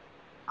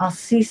I'll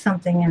see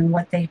something in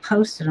what they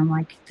posted. I'm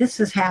like, this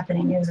is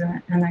happening, isn't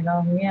it? And I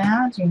go, yeah,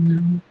 how do you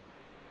know?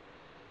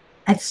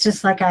 It's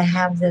just like I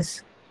have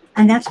this,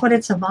 and that's what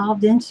it's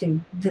evolved into.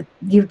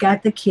 You've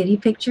got the kitty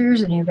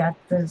pictures and you've got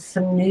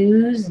some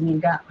news and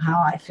you've got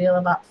how I feel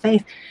about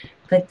faith.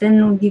 But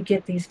then you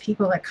get these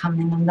people that come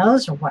in, and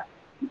those are what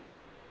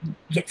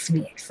gets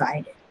me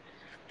excited,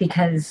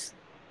 because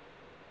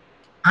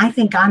I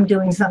think I'm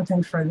doing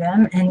something for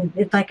them. And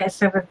it's like I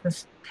said with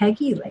this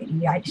Peggy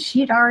lady,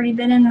 she'd already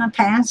been in the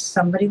past,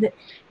 somebody that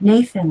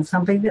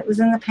was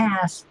in the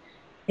past,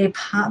 they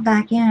pop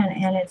back in,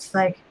 and it's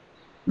like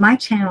my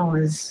channel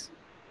is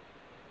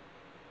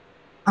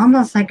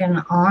almost like an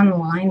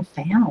online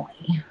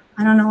family.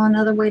 I don't know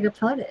another way to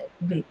put it.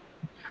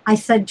 I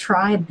said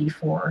tribe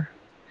before,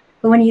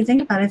 but when you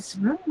think about it, it's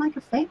really like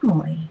a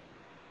family.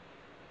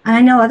 And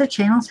I know other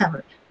channels have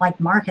it. Like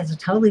Mark has a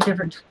totally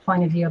different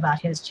point of view about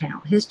his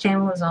channel. His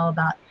channel is all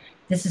about,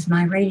 this is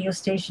my radio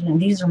station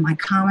and these are my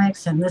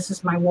comics and this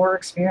is my war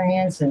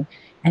experience. And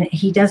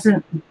he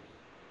doesn't,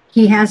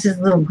 he has his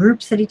little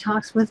groups that he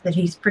talks with, but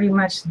he's pretty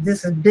much,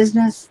 this is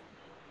business.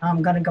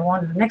 I'm going to go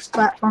on to the next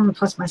platform and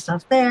post my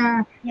stuff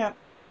there. Yeah.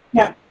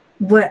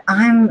 What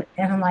I'm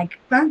like,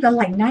 I'm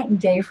like night and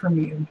day from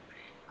you.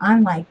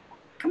 I'm like,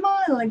 come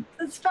on, like,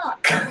 let's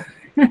talk.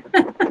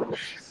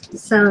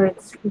 So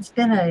it's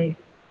been a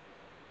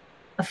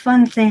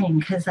fun thing,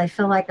 because I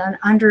feel like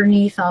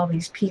underneath all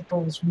these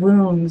people's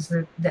wounds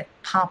that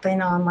pop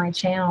in on my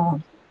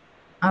channel,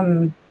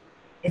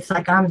 it's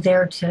like I'm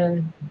there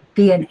to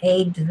be an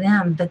aid to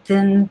them, but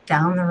then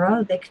down the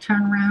road they could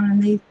turn around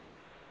and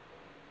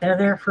they're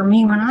there for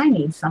me when I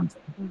need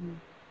something.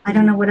 I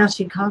don't know what else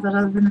you'd call that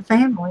other than a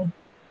family.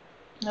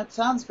 That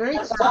sounds very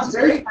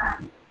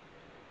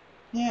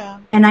yeah.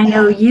 And I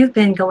know you've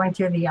been going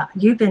through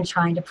you've been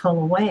trying to pull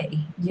away.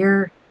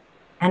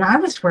 And I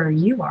was where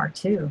you are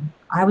too.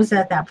 I was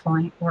at that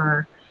point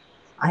where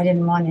I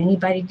didn't want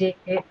anybody to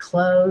get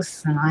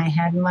close, and I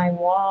had my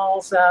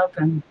walls up.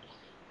 And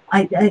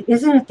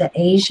isn't it the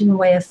Asian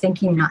way of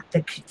thinking not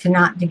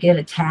to get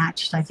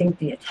attached? I think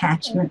the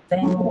attachment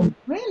thing.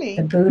 Really?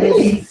 The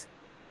Buddhists,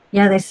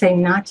 yeah, they say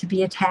not to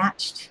be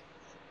attached.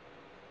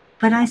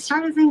 But I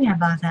started thinking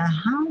about that,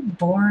 how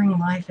boring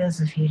life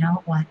is if you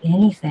don't let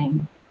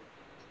anything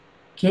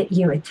get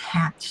you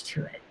attached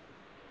to it.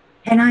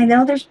 And I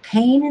know there's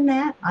pain in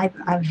that.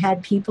 I've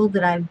had people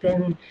that I've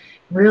been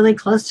really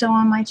close to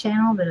on my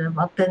channel that have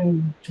up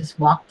and just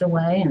walked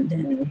away, and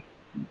then,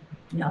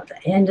 you know,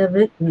 the end of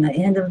it and the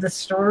end of the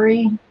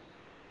story.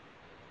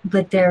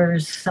 But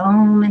there's so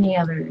many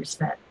others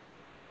that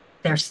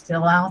they're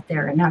still out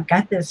there. And I've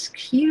got this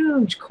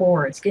huge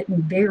core. It's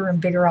getting bigger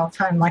and bigger all the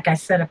time. Like I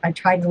said, if I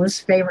tried to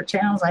list favorite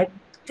channels, I'd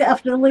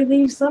definitely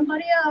leave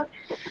somebody out,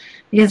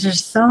 because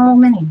there's so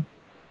many.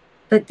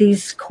 But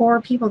these core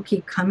people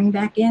keep coming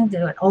back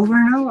into it over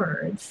and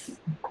over. It's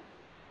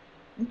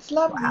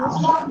lovely. Wow.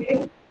 It's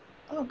lovely.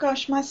 Oh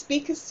gosh, my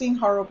speaker's seem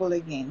horrible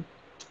again.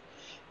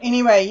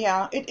 Anyway,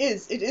 yeah, it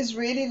is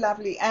really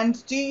lovely.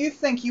 And do you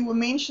think, you were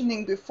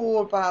mentioning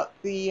before about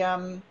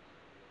the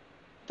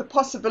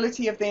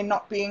possibility of there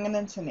not being an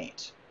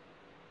internet?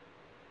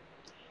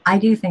 I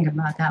do think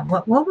about that.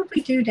 What would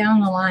we do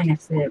down the line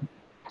if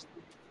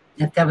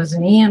there was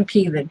an EMP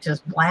that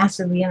just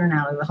blasted the internet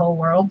out of the whole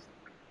world?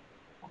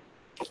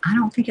 I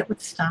don't think it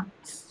would stop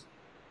us.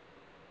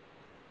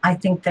 I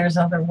think there's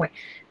other ways.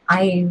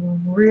 I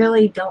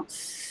really don't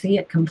see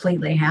it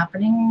completely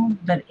happening,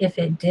 but if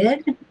it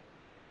did,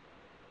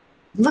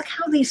 look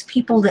how these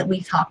people that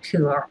we talk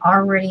to are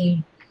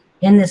already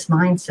in this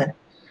mindset.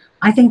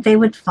 I think they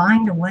would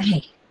find a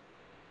way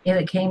if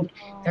it came.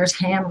 There's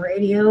ham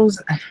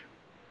radios.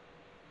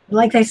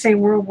 Like they say,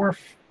 World War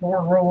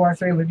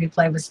III would be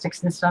played with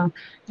sticks and stones.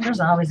 There's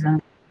always going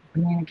to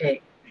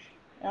communicate.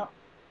 Yeah.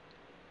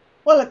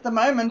 Well, at the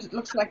moment, it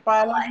looks like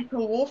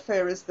biological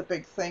warfare is the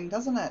big thing,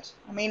 doesn't it?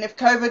 I mean, if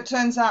COVID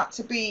turns out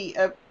to be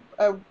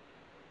an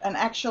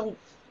actual,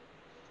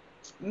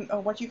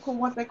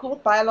 what they call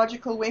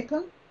biological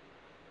weapon,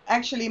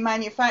 actually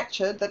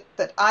manufactured,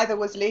 that either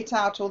was let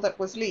out or that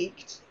was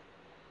leaked,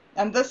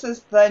 and this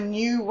is the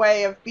new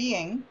way of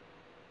being,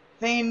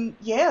 then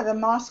yeah, the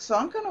masks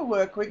aren't going to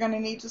work. We're going to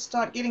need to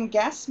start getting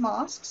gas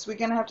masks. We're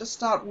going to have to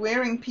start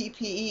wearing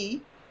PPE.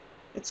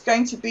 It's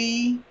going to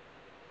be,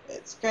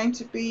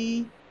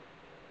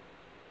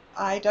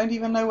 I don't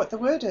even know what the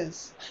word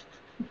is.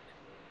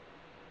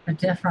 A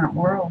different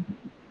world.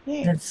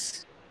 Yeah.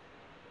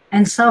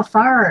 And so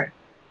far,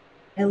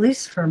 at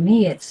least for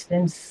me, it's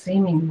been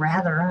seeming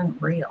rather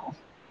unreal.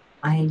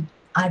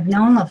 I've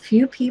known a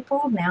few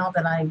people now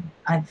that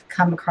I've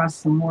come across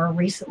some more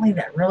recently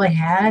that really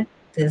had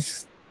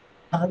this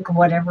bug,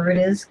 whatever it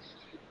is.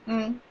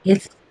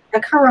 It's a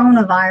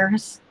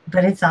coronavirus,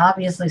 but it's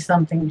obviously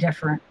something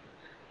different,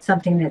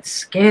 something that's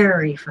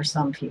scary for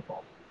some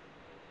people.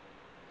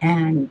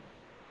 And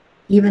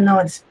even though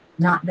it's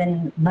not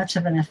been much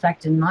of an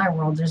effect in my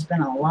world, there's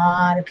been a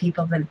lot of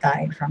people that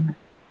died from it.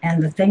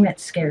 And the thing that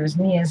scares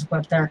me is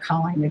what they're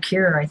calling the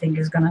cure, I think,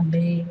 is going to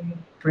be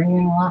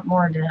bringing a lot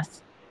more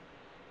death.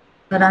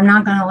 But I'm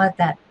not going to let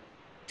that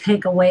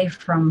take away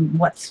from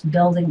what's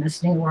building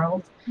this new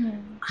world.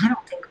 I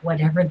don't think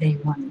whatever they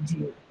want to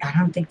do, I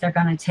don't think they're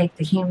going to take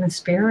the human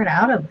spirit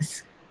out of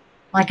us.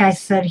 Like I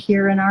said,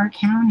 here in our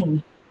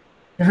county,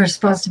 we're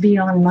supposed to be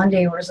on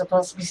Monday, we're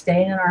supposed to be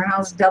staying in our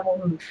house,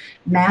 double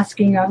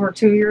masking over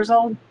 2 years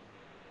old.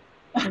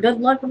 Good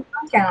luck with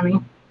my county.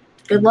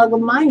 Good luck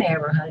with my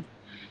neighborhood.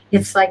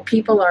 It's like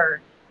people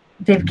are,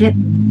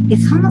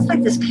 it's almost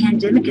like this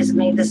pandemic has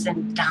made this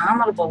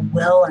indomitable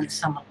will in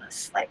some of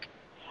us. Like,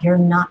 you're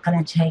not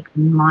going to take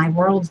my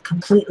world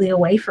completely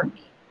away from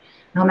me.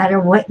 No matter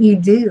what you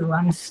do,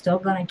 I'm still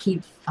going to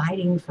keep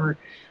fighting for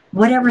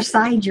whatever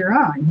side you're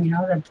on. You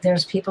know,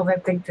 there's people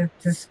that think that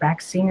this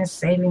vaccine is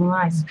saving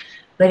lives,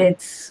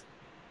 but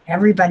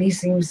everybody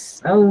seems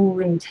so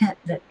intent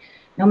that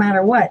no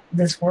matter what,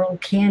 this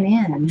world can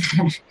end.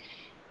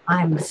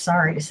 I'm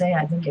sorry to say,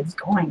 I think it's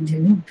going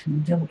to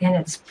in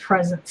its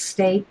present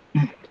state.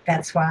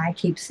 That's why I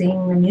keep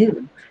seeing the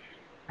new.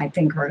 I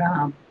think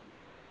we're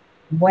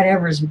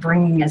whatever's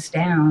bringing us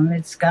down,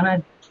 it's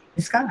gonna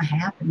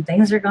happen.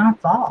 Things are gonna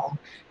fall.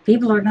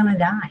 People are gonna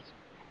die.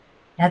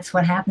 That's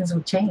what happens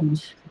with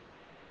change.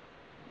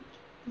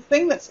 The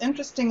thing that's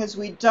interesting is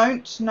we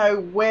don't know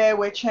where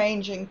we're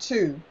changing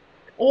to.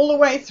 All the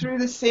way through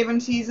the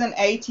 70s and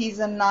 80s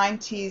and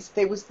 90s,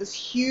 there was this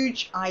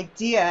huge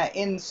idea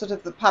in sort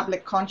of the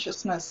public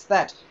consciousness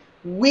that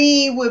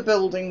we were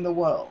building the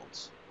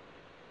world.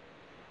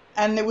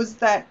 And there was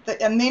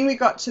and then we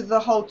got to the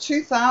whole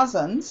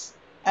 2000s,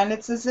 and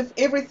it's as if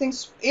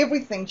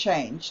everything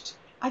changed.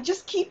 I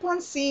just keep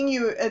on seeing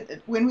you,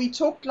 when we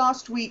talked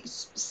last week,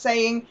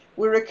 saying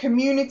we're a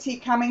community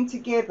coming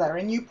together,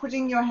 and you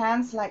putting your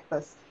hands like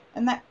this.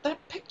 And that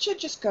picture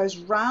just goes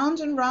round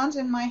and round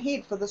in my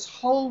head for this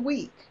whole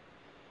week,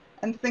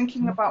 and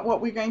thinking about what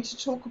we're going to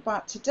talk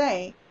about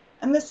today.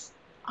 And this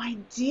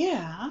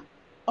idea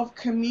of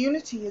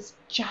community is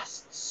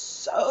just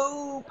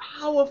so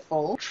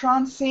powerful,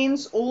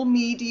 transcends all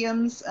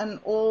mediums and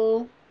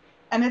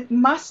it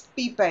must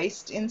be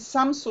based in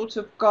some sort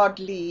of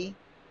godly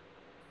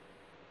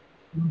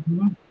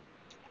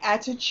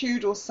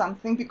attitude or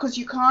something, because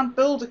you can't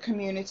build a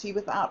community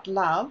without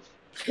love.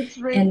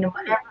 And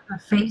whatever the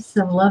face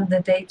of love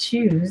that they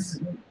choose,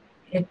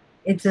 it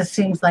just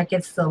seems like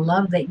it's the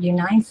love that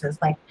unites us.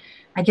 Like,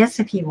 I guess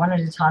if you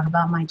wanted to talk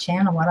about my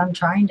channel, what I'm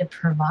trying to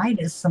provide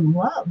is some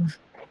love.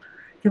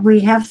 We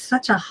have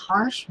such a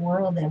harsh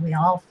world that we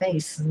all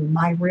face.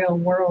 My real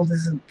world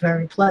isn't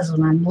very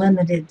pleasant. I'm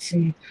limited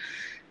to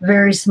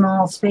very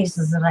small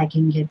spaces that I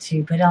can get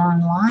to. But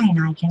online,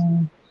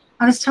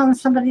 I was telling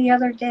somebody the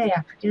other day,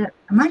 I forget,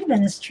 it might have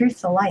been this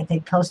Truth to Light. They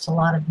post a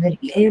lot of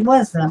video. It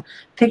was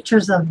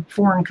pictures of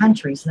foreign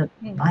countries that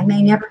I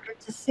may never get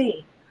to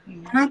see.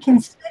 And I can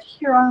sit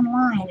here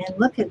online and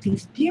look at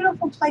these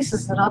beautiful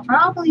places that I'll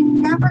probably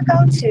never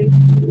go to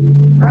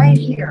right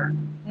here.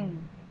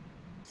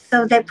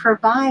 So they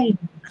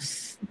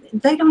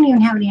don't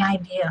even have any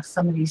idea,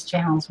 some of these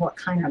channels, what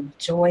kind of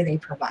joy they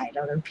provide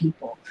other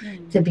people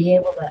to be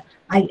able to.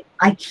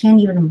 I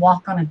can't even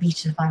walk on a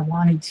beach if I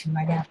wanted to.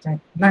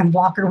 My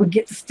walker would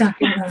get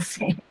stuck in the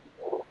sand.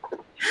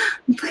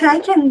 But I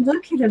can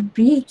look at a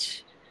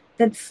beach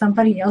that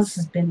somebody else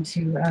has been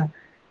to.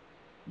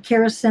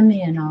 Kara sent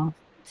me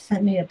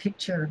a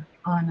picture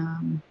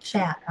on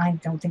chat. I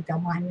don't think they'll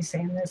mind me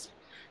saying this.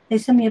 They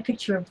sent me a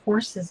picture of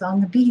horses on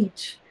the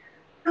beach.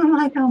 I'm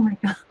like, oh my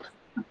God.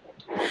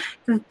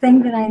 The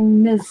thing that I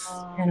miss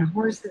in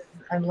horses,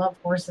 I love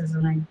horses,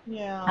 and I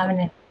Yeah.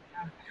 haven't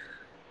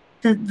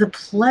the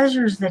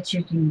pleasures that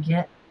you can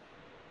get,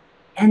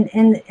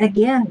 and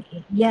again,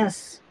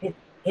 yes,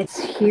 it's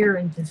here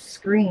in the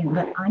screen,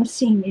 but I'm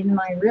seeing in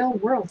my real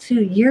world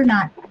too. You're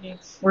not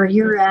Yes. where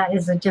you're at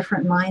is a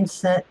different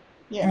mindset.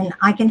 Yeah. And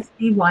I can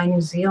see why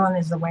New Zealand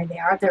is the way they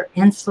are. They're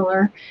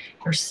insular,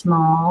 they're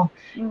small.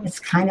 Mm. It's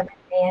kind of a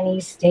nanny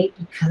state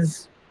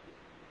because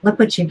look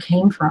what you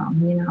came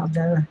from. You know,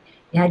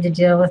 you had to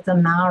deal with the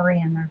Maori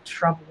and their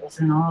troubles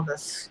and all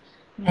this.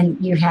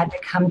 And you had to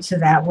come to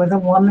that with a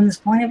woman's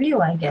point of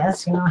view, I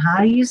guess. You know,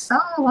 how do you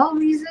solve all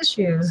these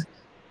issues?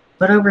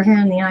 But over here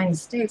in the United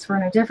States, we're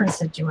in a different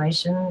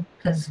situation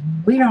because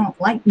we don't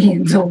like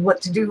being told what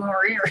to do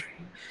over here.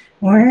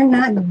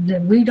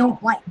 We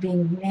don't like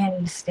being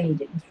nanny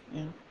stated.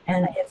 Yeah.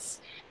 And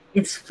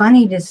it's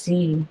funny to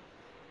see,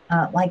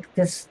 like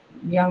this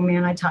young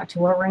man I talked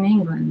to over in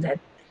England, that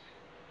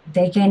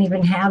they can't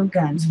even have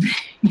guns.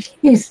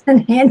 He's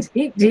an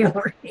antique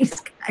dealer.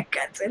 He's got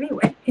guns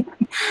anyway.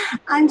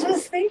 I'm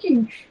just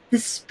thinking the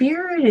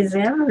spirit is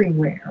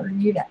everywhere.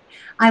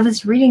 I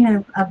was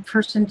reading a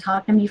person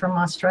talking to me from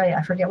Australia.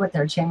 I forget what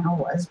their channel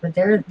was, but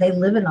they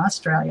live in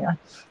Australia.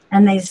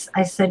 And I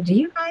said, do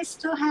you guys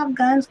still have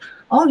guns?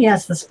 Oh,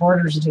 yes, the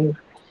sporters do.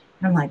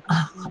 And I'm like,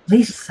 oh, at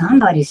least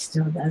somebody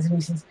still does. And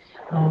he says,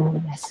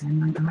 oh, yes,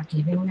 and I'm not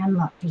giving them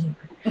up either.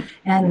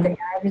 And the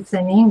guy that's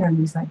in England,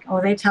 he's like,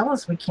 oh, they tell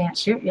us we can't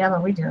shoot. Yeah,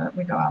 but we do it.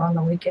 We go out on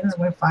the weekends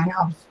and we find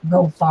out,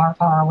 go far,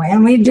 far away,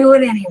 and we do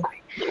it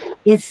anyway.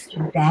 It's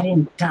that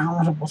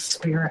indomitable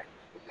spirit.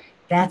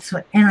 That's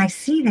what, and I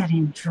see that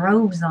in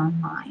droves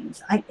online.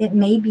 It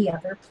may be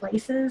other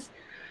places,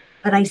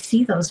 but I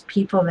see those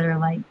people that are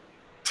like,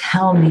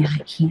 tell me I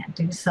can't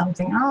do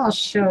something. I'll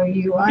show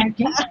you I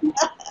can.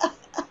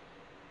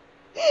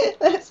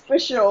 That's for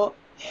sure.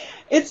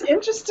 It's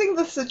interesting,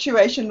 the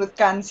situation with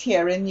guns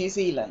here in New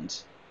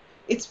Zealand.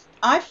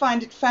 I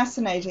find it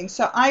fascinating.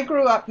 So I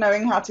grew up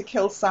knowing how to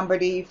kill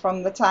somebody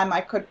from the time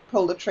I could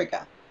pull the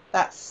trigger.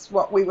 That's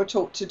what we were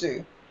taught to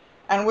do.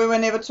 And we were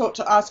never taught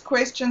to ask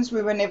questions.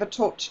 We were never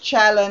taught to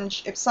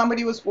challenge. If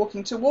somebody was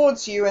walking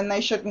towards you and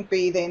they shouldn't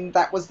be, then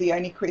that was the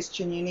only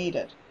question you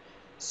needed.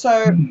 So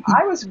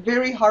I was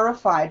very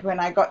horrified when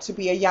I got to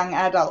be a young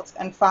adult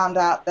and found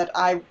out that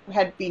I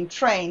had been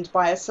trained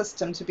by a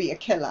system to be a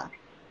killer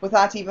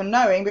without even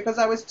knowing, because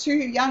I was too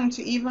young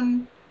to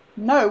even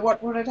know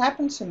what would have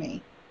happened to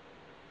me.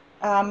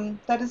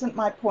 That isn't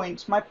my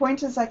point. My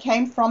point is I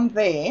came from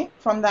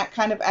that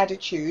kind of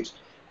attitude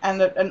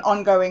and an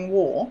ongoing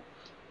war,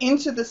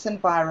 into this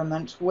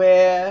environment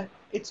where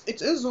it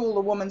is all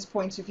the woman's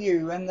point of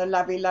view and the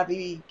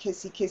lovey,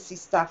 kissy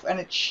stuff, and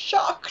it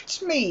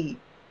shocked me.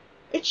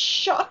 It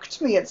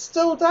shocked me. It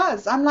still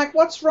does. I'm like,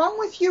 what's wrong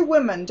with you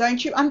women?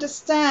 Don't you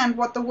understand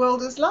what the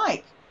world is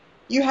like?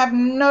 You have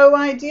no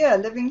idea,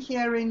 living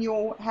here in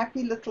your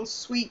happy little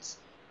sweet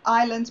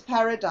island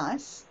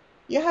paradise.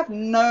 You have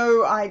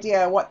no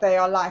idea what they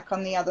are like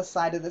on the other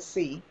side of the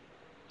sea.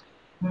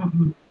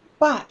 Mm-hmm.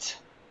 But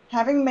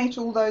having met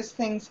all those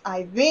things,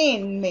 I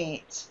then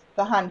met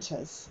the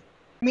hunters.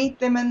 Meet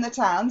them in the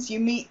towns. You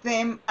meet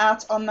them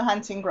out on the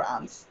hunting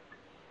grounds.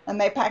 And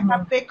they pack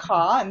up their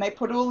car and they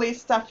put all their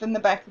stuff in the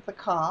back of the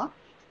car.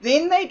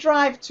 Then they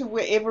drive to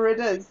wherever it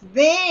is.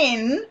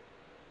 Then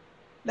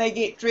they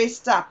get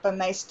dressed up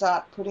and they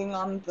start putting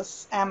on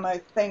this ammo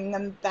thing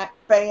and that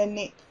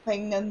bayonet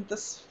thing and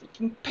this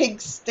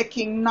pig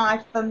sticking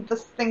knife and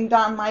this thing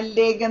down my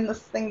leg and this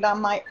thing down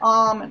my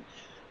arm. And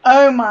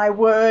oh my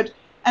word.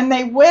 And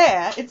they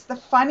wear, it's the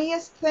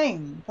funniest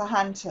thing, the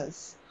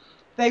hunters,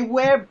 they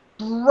wear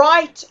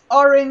bright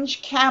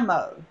orange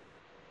camo.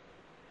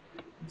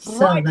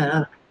 Bright,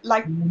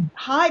 like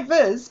high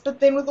vis, but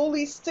then with all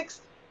these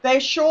sticks, they're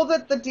sure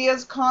that the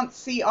deers can't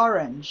see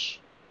orange.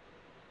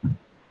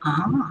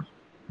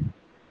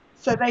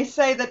 So they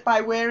say that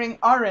by wearing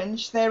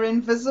orange, they're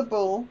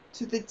invisible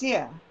to the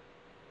deer.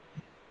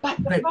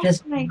 But the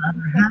fascinating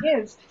thing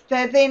is,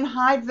 they're then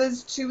high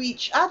vis to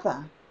each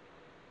other.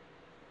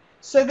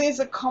 So there's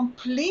a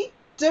complete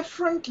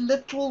different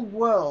little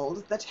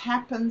world that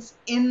happens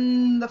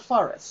in the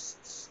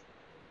forests.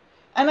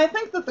 And I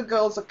think that the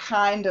girls are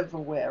kind of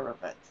aware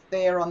of it.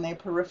 They're on their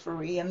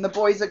periphery and the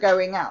boys are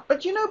going out.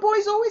 But you know,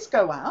 boys always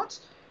go out.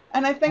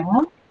 And I think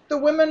the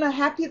women are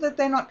happy that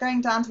they're not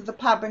going down to the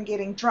pub and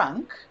getting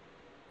drunk.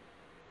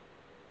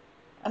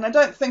 And I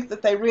don't think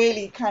that they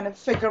really kind of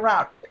figure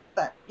out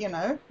that, you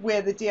know,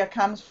 where the deer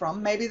comes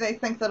from. Maybe they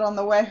think that on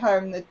the way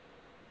home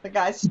the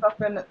guys stop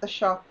in at the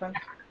shop and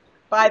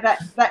buy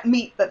that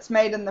meat that's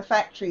made in the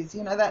factories,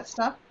 you know, that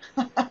stuff.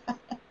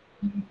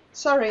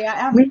 Sorry,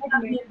 I am. We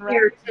have it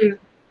here too.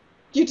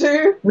 You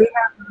do? We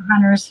have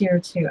hunters here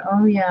too.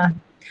 Oh yeah.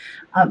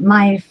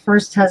 My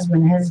first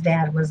husband, his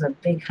dad was a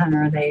big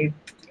hunter.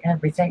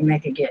 Everything they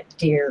could get,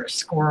 deer,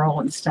 squirrel,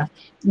 and stuff.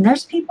 And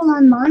there's people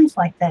on mines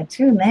like that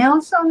too. And they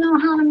also know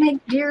how to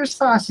make deer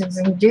sausage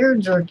and deer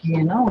jerky.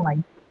 You know, like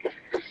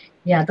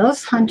Yeah,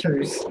 those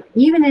hunters,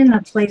 even in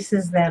the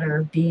places that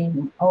are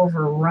being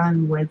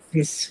overrun with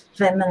this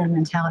feminine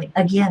mentality,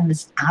 again,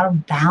 this out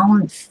of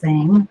balance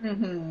thing,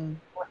 Mm-hmm.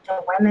 with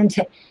the women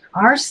to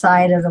our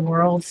side of the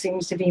world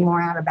seems to be more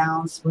out of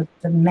balance with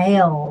the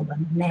male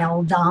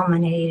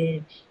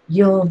dominated,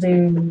 you'll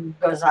do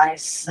because I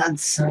said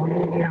so,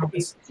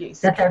 Yes, yes.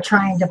 that they're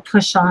trying to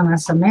push on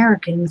us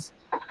Americans.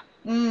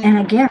 And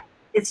Mm. again,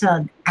 it's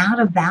a out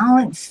of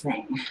balance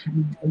thing.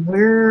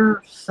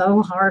 We're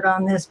so hard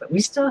on this, but we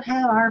still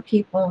have our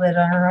people that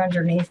are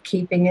underneath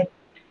keeping it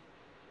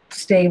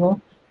stable.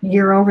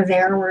 You're over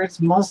there where it's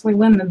mostly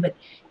women, but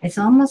it's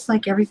almost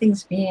like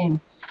everything's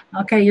being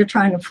okay. You're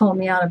trying to pull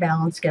me out of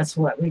balance. Guess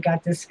what? We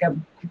got this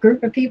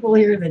group of people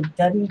here that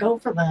doesn't go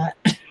for that.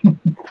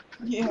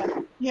 Yeah,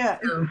 yeah,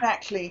 So,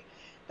 exactly.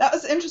 That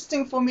was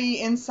interesting for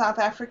me in South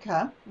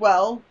Africa.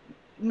 Well,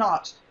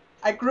 not.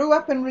 I grew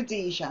up in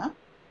Rhodesia,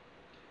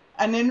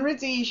 and in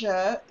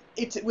Rhodesia,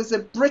 it was a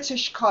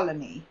British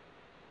colony.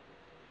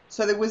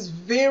 So there was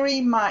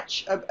very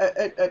much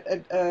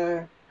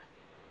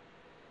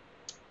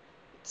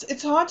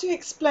it's hard to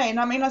explain.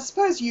 I mean, I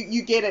suppose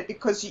you get it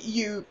because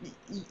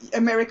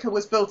America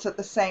was built at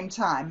the same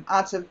time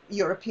out of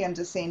European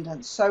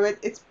descendants. So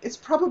it's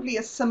probably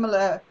a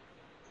similar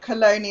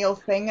colonial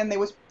thing, and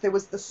there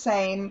was the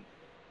same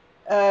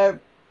uh,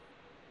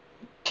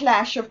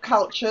 clash of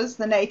cultures,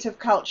 the native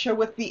culture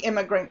with the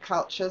immigrant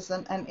cultures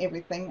and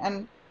everything.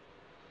 And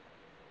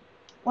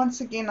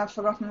once again, I've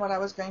forgotten what I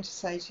was going to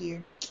say to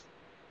you.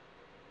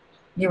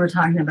 you were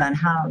talking about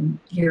how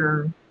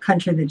your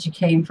country that you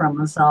came from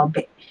was all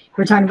big.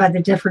 We're talking about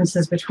the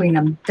differences between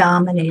a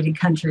dominated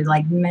country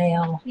like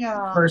male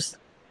Yeah, versus.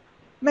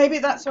 maybe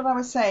that's what I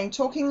was saying,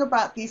 talking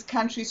about these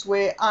countries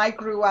where I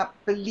grew up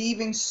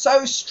believing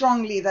so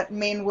strongly that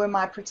men were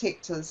my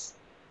protectors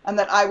and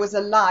that I was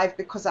alive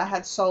because I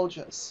had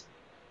soldiers.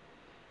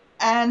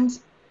 And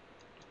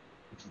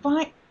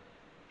fi-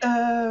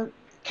 uh,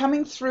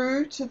 coming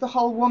through to the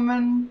whole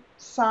woman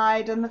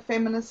side and the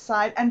feminist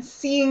side and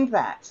seeing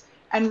that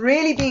and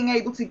really being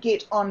able to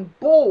get on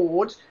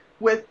board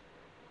with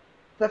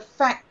the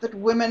fact that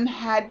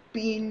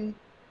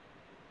women's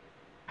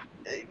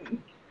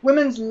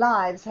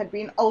lives had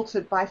been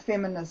altered by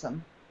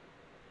feminism,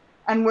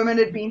 and women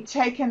had been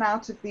taken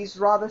out of these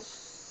rather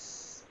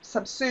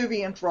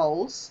subservient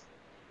roles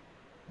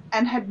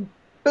and had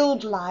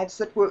built lives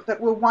that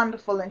were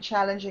wonderful and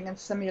challenging and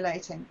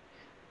stimulating.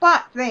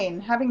 But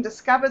then, having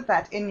discovered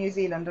that in New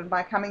Zealand and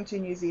by coming to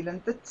New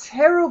Zealand, the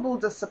terrible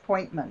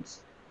disappointment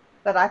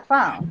that I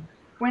found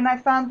when I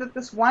found that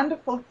this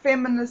wonderful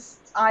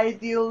feminist,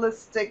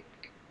 idealistic,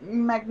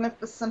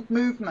 magnificent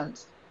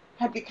movement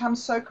had become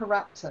so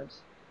corrupted.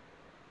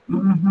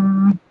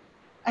 Mm-hmm.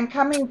 And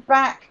coming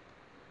back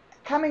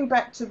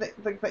to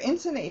the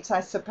internet,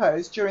 I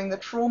suppose, during the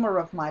trauma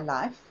of my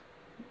life,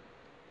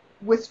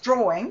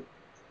 withdrawing,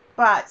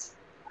 but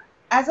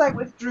as I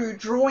withdrew,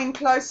 drawing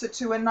closer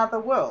to another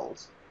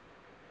world.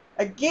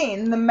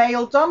 Again, the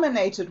male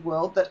dominated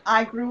world that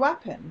I grew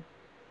up in.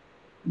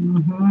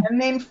 Mm-hmm.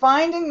 And then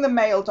finding the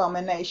male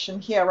domination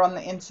here on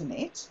the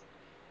internet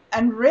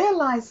and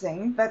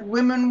realizing that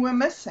women were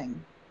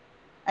missing.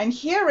 And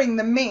hearing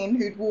the men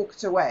who'd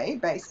walked away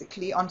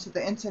basically onto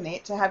the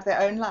internet to have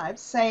their own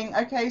lives saying,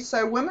 okay,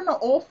 so women are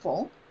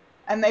awful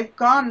and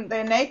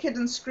they're naked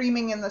and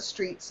screaming in the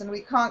streets and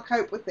we can't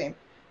cope with them,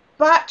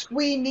 but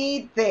we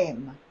need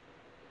them.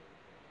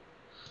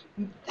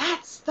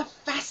 That's the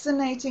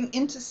fascinating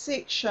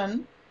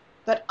intersection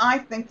that I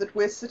think that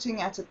we're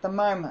sitting at the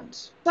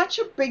moment. Such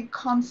a big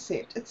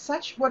concept. It's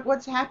such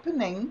what's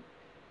happening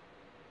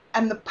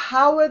and the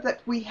power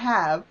that we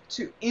have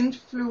to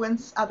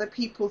influence other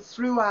people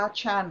through our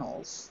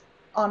channels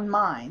on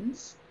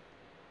minds.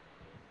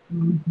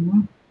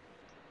 Mm-hmm.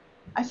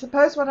 I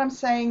suppose what I'm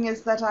saying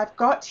is that I've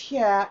got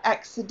here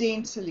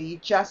accidentally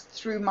just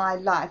through my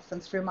life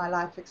and through my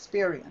life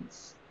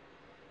experience.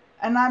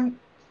 And I'm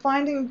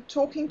finding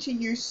talking to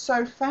you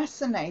so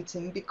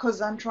fascinating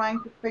because I'm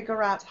trying to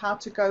figure out how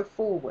to go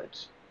forward.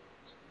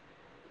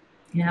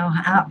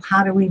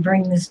 How do we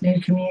bring this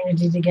new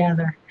community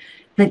together?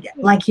 But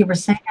like you were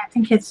saying, I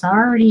think it's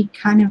already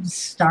kind of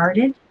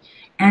started,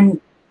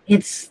 and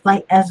it's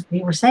like as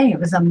we were saying, it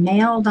was a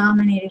male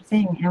dominated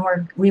thing,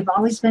 and we've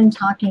always been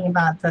talking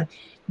about the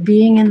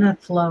being in the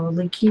flow,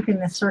 like keeping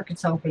the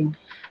circuits open,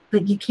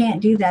 but you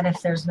can't do that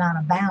if there's not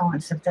a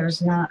balance, if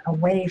there's not a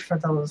way for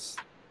those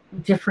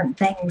different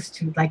things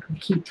to, like we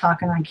keep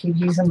talking, I keep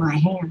using my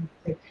hand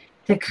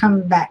to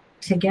come back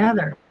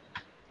together.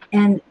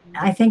 And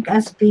I think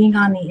us being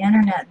on the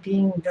internet,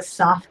 being the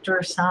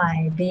softer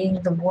side,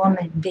 being the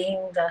woman, being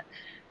the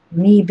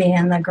me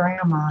being the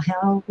grandma,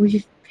 hell,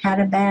 we had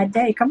a bad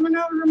day. Come on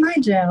over to my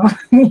channel.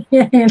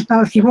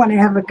 If you want to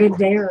have a good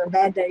day or a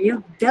bad day,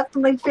 you'll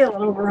definitely feel it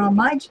over on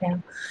my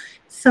channel.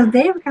 So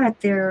they've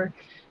got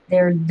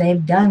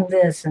they've done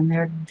this and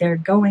they're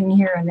going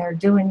here and they're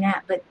doing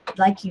that. But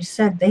like you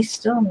said, they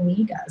still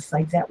need us.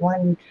 Like that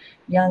one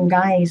young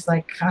guy, he's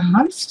like,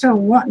 I'm still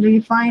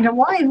wanting to find a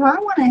wife. I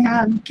want to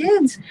have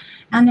kids.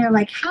 And they're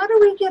like, how do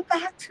we get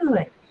back to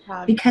it?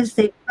 because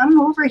they come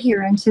over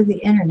here into the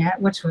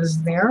internet, which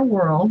was their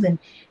world. And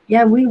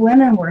yeah, we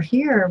women were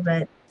here,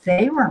 but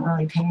they weren't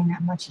really paying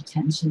that much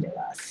attention to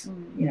us.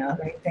 You know,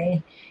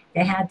 they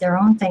had their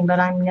own thing. But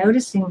I'm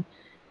noticing,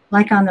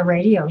 like on the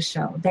radio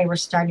show, they were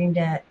starting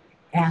to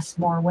ask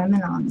more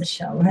women on the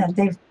show.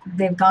 And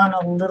they've gone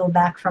a little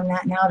back from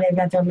that now. They've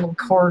got their little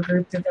core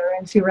group that they're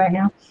into right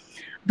now.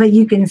 But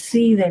you can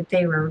see that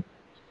they were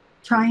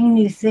trying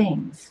new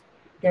things.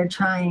 They're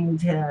trying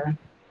to,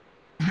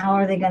 how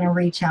are they going to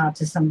reach out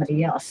to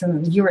somebody else?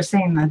 And you were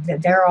saying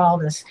that they're all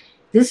this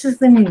is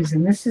the news,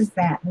 and this is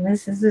that, and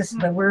this is this,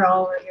 but we're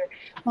all over here.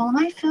 Well,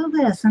 I feel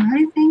this, and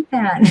I think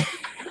that.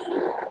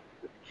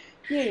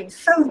 Yes.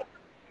 So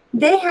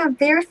they have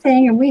their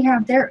thing, and we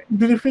have their,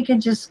 but if we could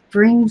just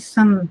bring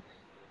some,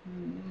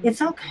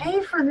 it's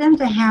okay for them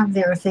to have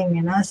their thing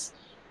in us.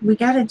 We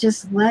got to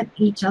just let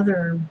each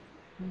other,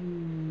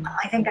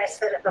 I think I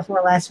said it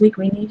before last week,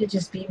 we need to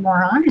just be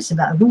more honest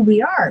about who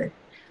we are.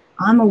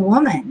 I'm a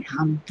woman.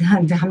 I'm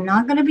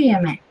not going to be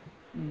a man.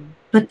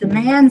 But the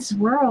man's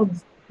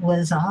world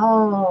was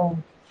all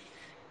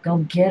go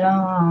get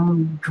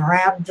them,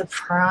 grab the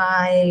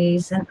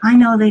prize. And I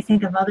know they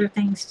think of other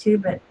things too,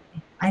 but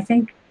I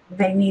think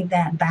they need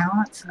that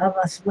balance of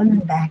us women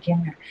back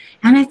in there.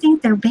 And I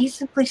think they're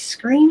basically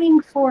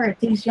screaming for it.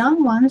 These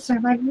young ones are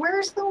like,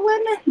 where's the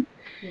women?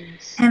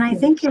 Yes. And I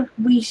think if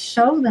we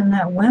show them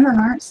that women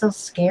aren't so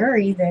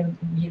scary, then,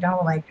 you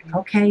know, like,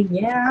 okay,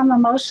 yeah, I'm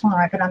emotional,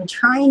 but I'm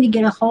trying to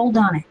get a hold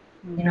on it.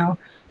 You know,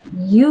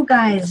 you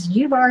guys,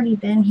 you've already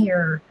been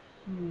here.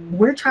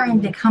 We're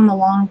trying to come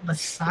along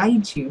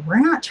beside you. We're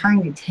not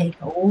trying to take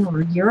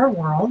over your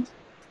world.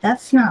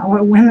 That's not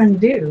what women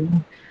do.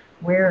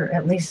 We're,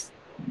 at least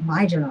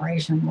my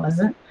generation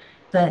wasn't,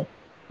 but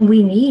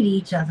we need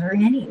each other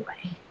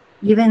anyway.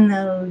 Even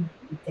though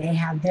they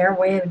have their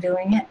way of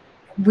doing it,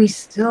 we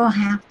still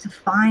have to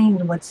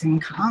find what's in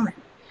common.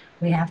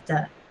 We have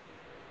to,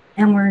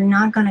 and we're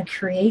not going to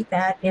create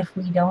that if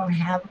we don't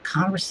have a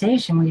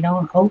conversation. We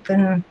don't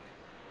open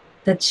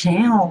the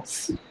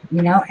channels,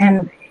 you know,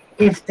 and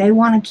if they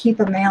want to keep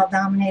a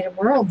male-dominated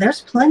world, there's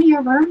plenty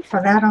of room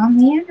for that on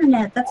the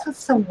internet. That's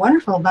what's so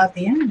wonderful about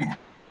the internet.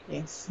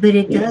 Yes. But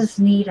it does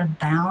need a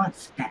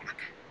balance back.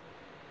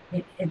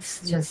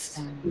 It's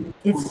just,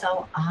 it's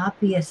so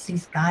obvious.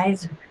 These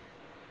guys,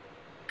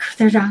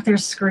 they're out there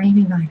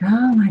screaming like,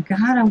 oh my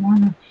God, I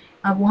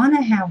want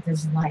to have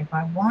this life.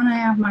 I want to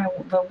have my,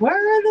 but where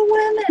are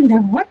the women?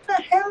 And what the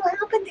hell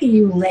happened to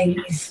you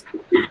ladies?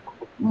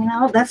 You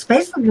know, that's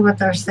basically what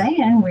they're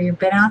saying. We've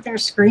been out there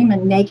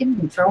screaming naked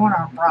and throwing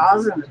our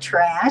bras in the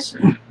trash.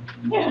 And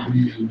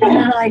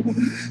they're like,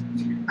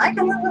 I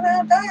can live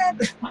without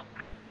that.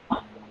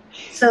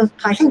 So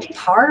I think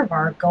part of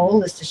our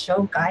goal is to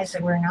show guys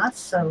that we're not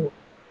so,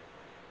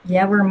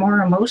 yeah, we're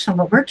more emotional,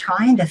 but we're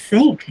trying to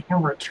think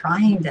and we're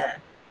trying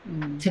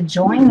to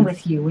join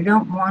with you. We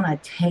don't want to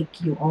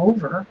take you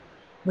over.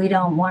 We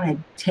don't want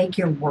to take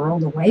your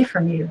world away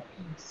from you.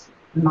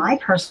 My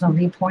personal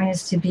viewpoint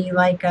is to be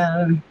like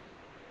a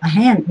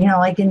hand, you know,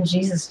 like in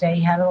Jesus' day,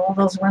 he had all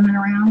those women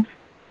around.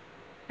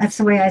 That's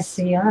the way I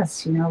see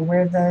us. You know,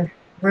 we're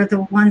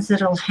the ones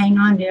that'll hang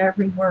on to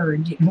every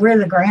word. We're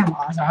the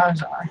grandmas,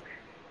 ours are.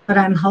 But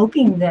I'm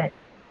hoping that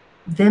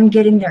them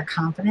getting their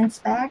confidence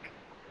back,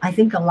 I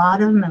think a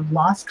lot of them have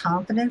lost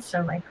confidence.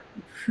 They're like,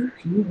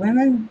 you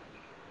women,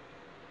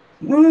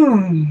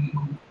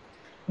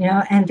 you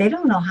know, and they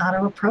don't know how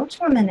to approach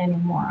women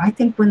anymore. I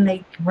think when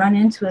they run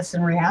into us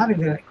in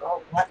reality, they're like,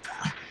 oh, what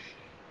the?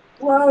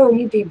 Whoa,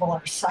 you people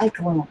are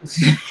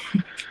cyclones.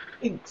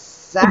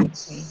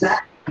 Exactly.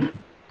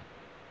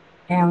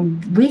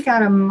 And we got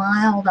to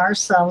mild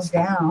ourselves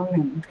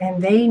down,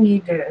 and they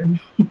need to,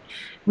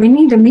 we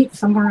need to meet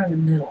somewhere in the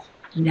middle.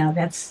 You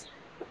know,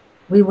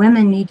 we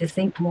women need to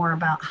think more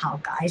about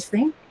how guys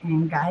think,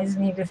 and guys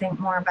need to think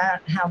more about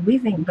how we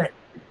think, but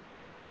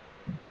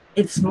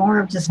it's more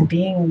of just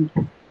being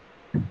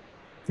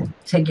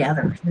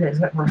together is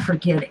what we're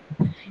forgetting.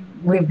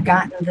 We've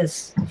gotten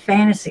this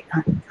fantasy.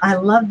 I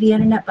love the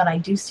internet, but I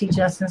do see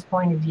Justin's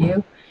point of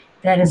view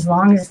that as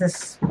long as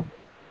this,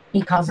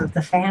 he calls it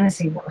the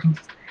fantasy world,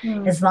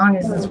 as long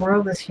as this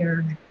world is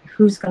here,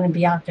 who's going to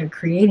be out there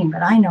creating?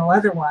 But I know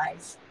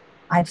otherwise.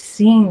 I've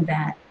seen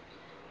that.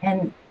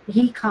 And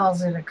he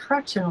calls it a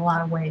crutch in a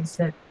lot of ways,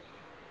 that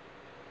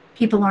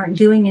people aren't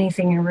doing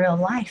anything in real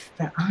life.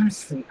 But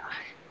honestly,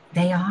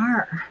 they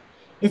are.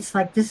 It's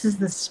like this is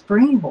the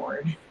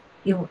springboard.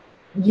 You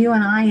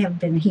and I have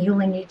been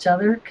healing each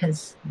other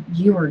because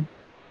you were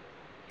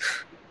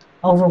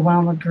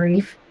overwhelmed with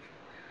grief.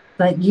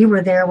 But you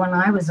were there when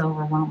I was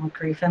overwhelmed with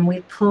grief, and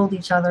we pulled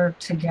each other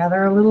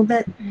together a little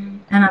bit.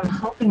 And I'm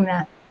hoping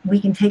that we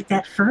can take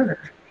that further,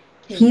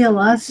 heal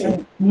us.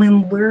 And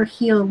when we're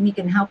healed, we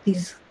can help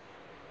these,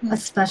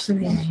 especially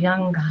these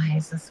young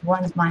guys. This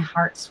one's my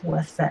heart's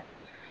with, that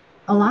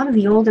a lot of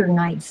the older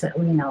knights that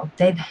we know,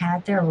 they've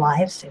had their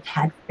lives, they've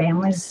had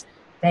families,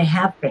 they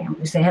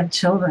have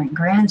children,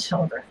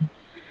 grandchildren.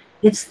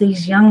 It's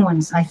these young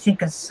ones. I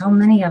think of so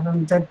many of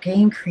them. The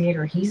game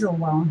creator, he's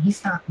alone,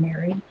 he's not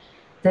married.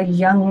 The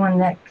young one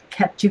that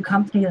kept you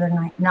company the other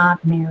night,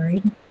 not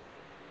married.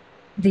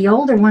 The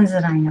older ones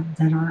that I know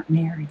that aren't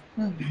married.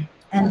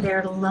 And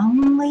they're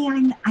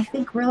lonely. I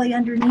think really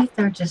underneath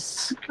they're just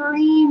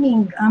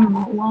screaming,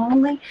 I'm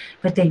lonely,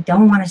 but they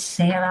don't want to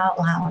say it out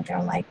loud.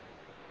 They're like,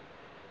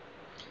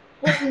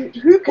 well,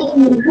 who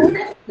can you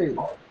talk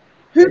to?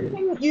 Who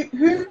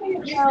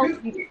can tell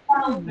you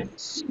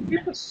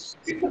stupid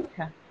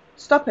speaker?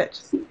 Stop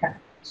it.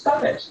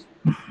 Stop it.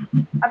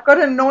 I've got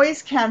a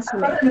noise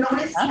cancelling. Got a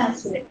noise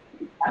cancelling.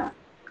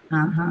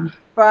 uh-huh.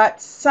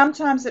 But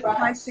sometimes it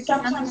tries to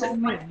cancel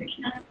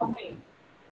me.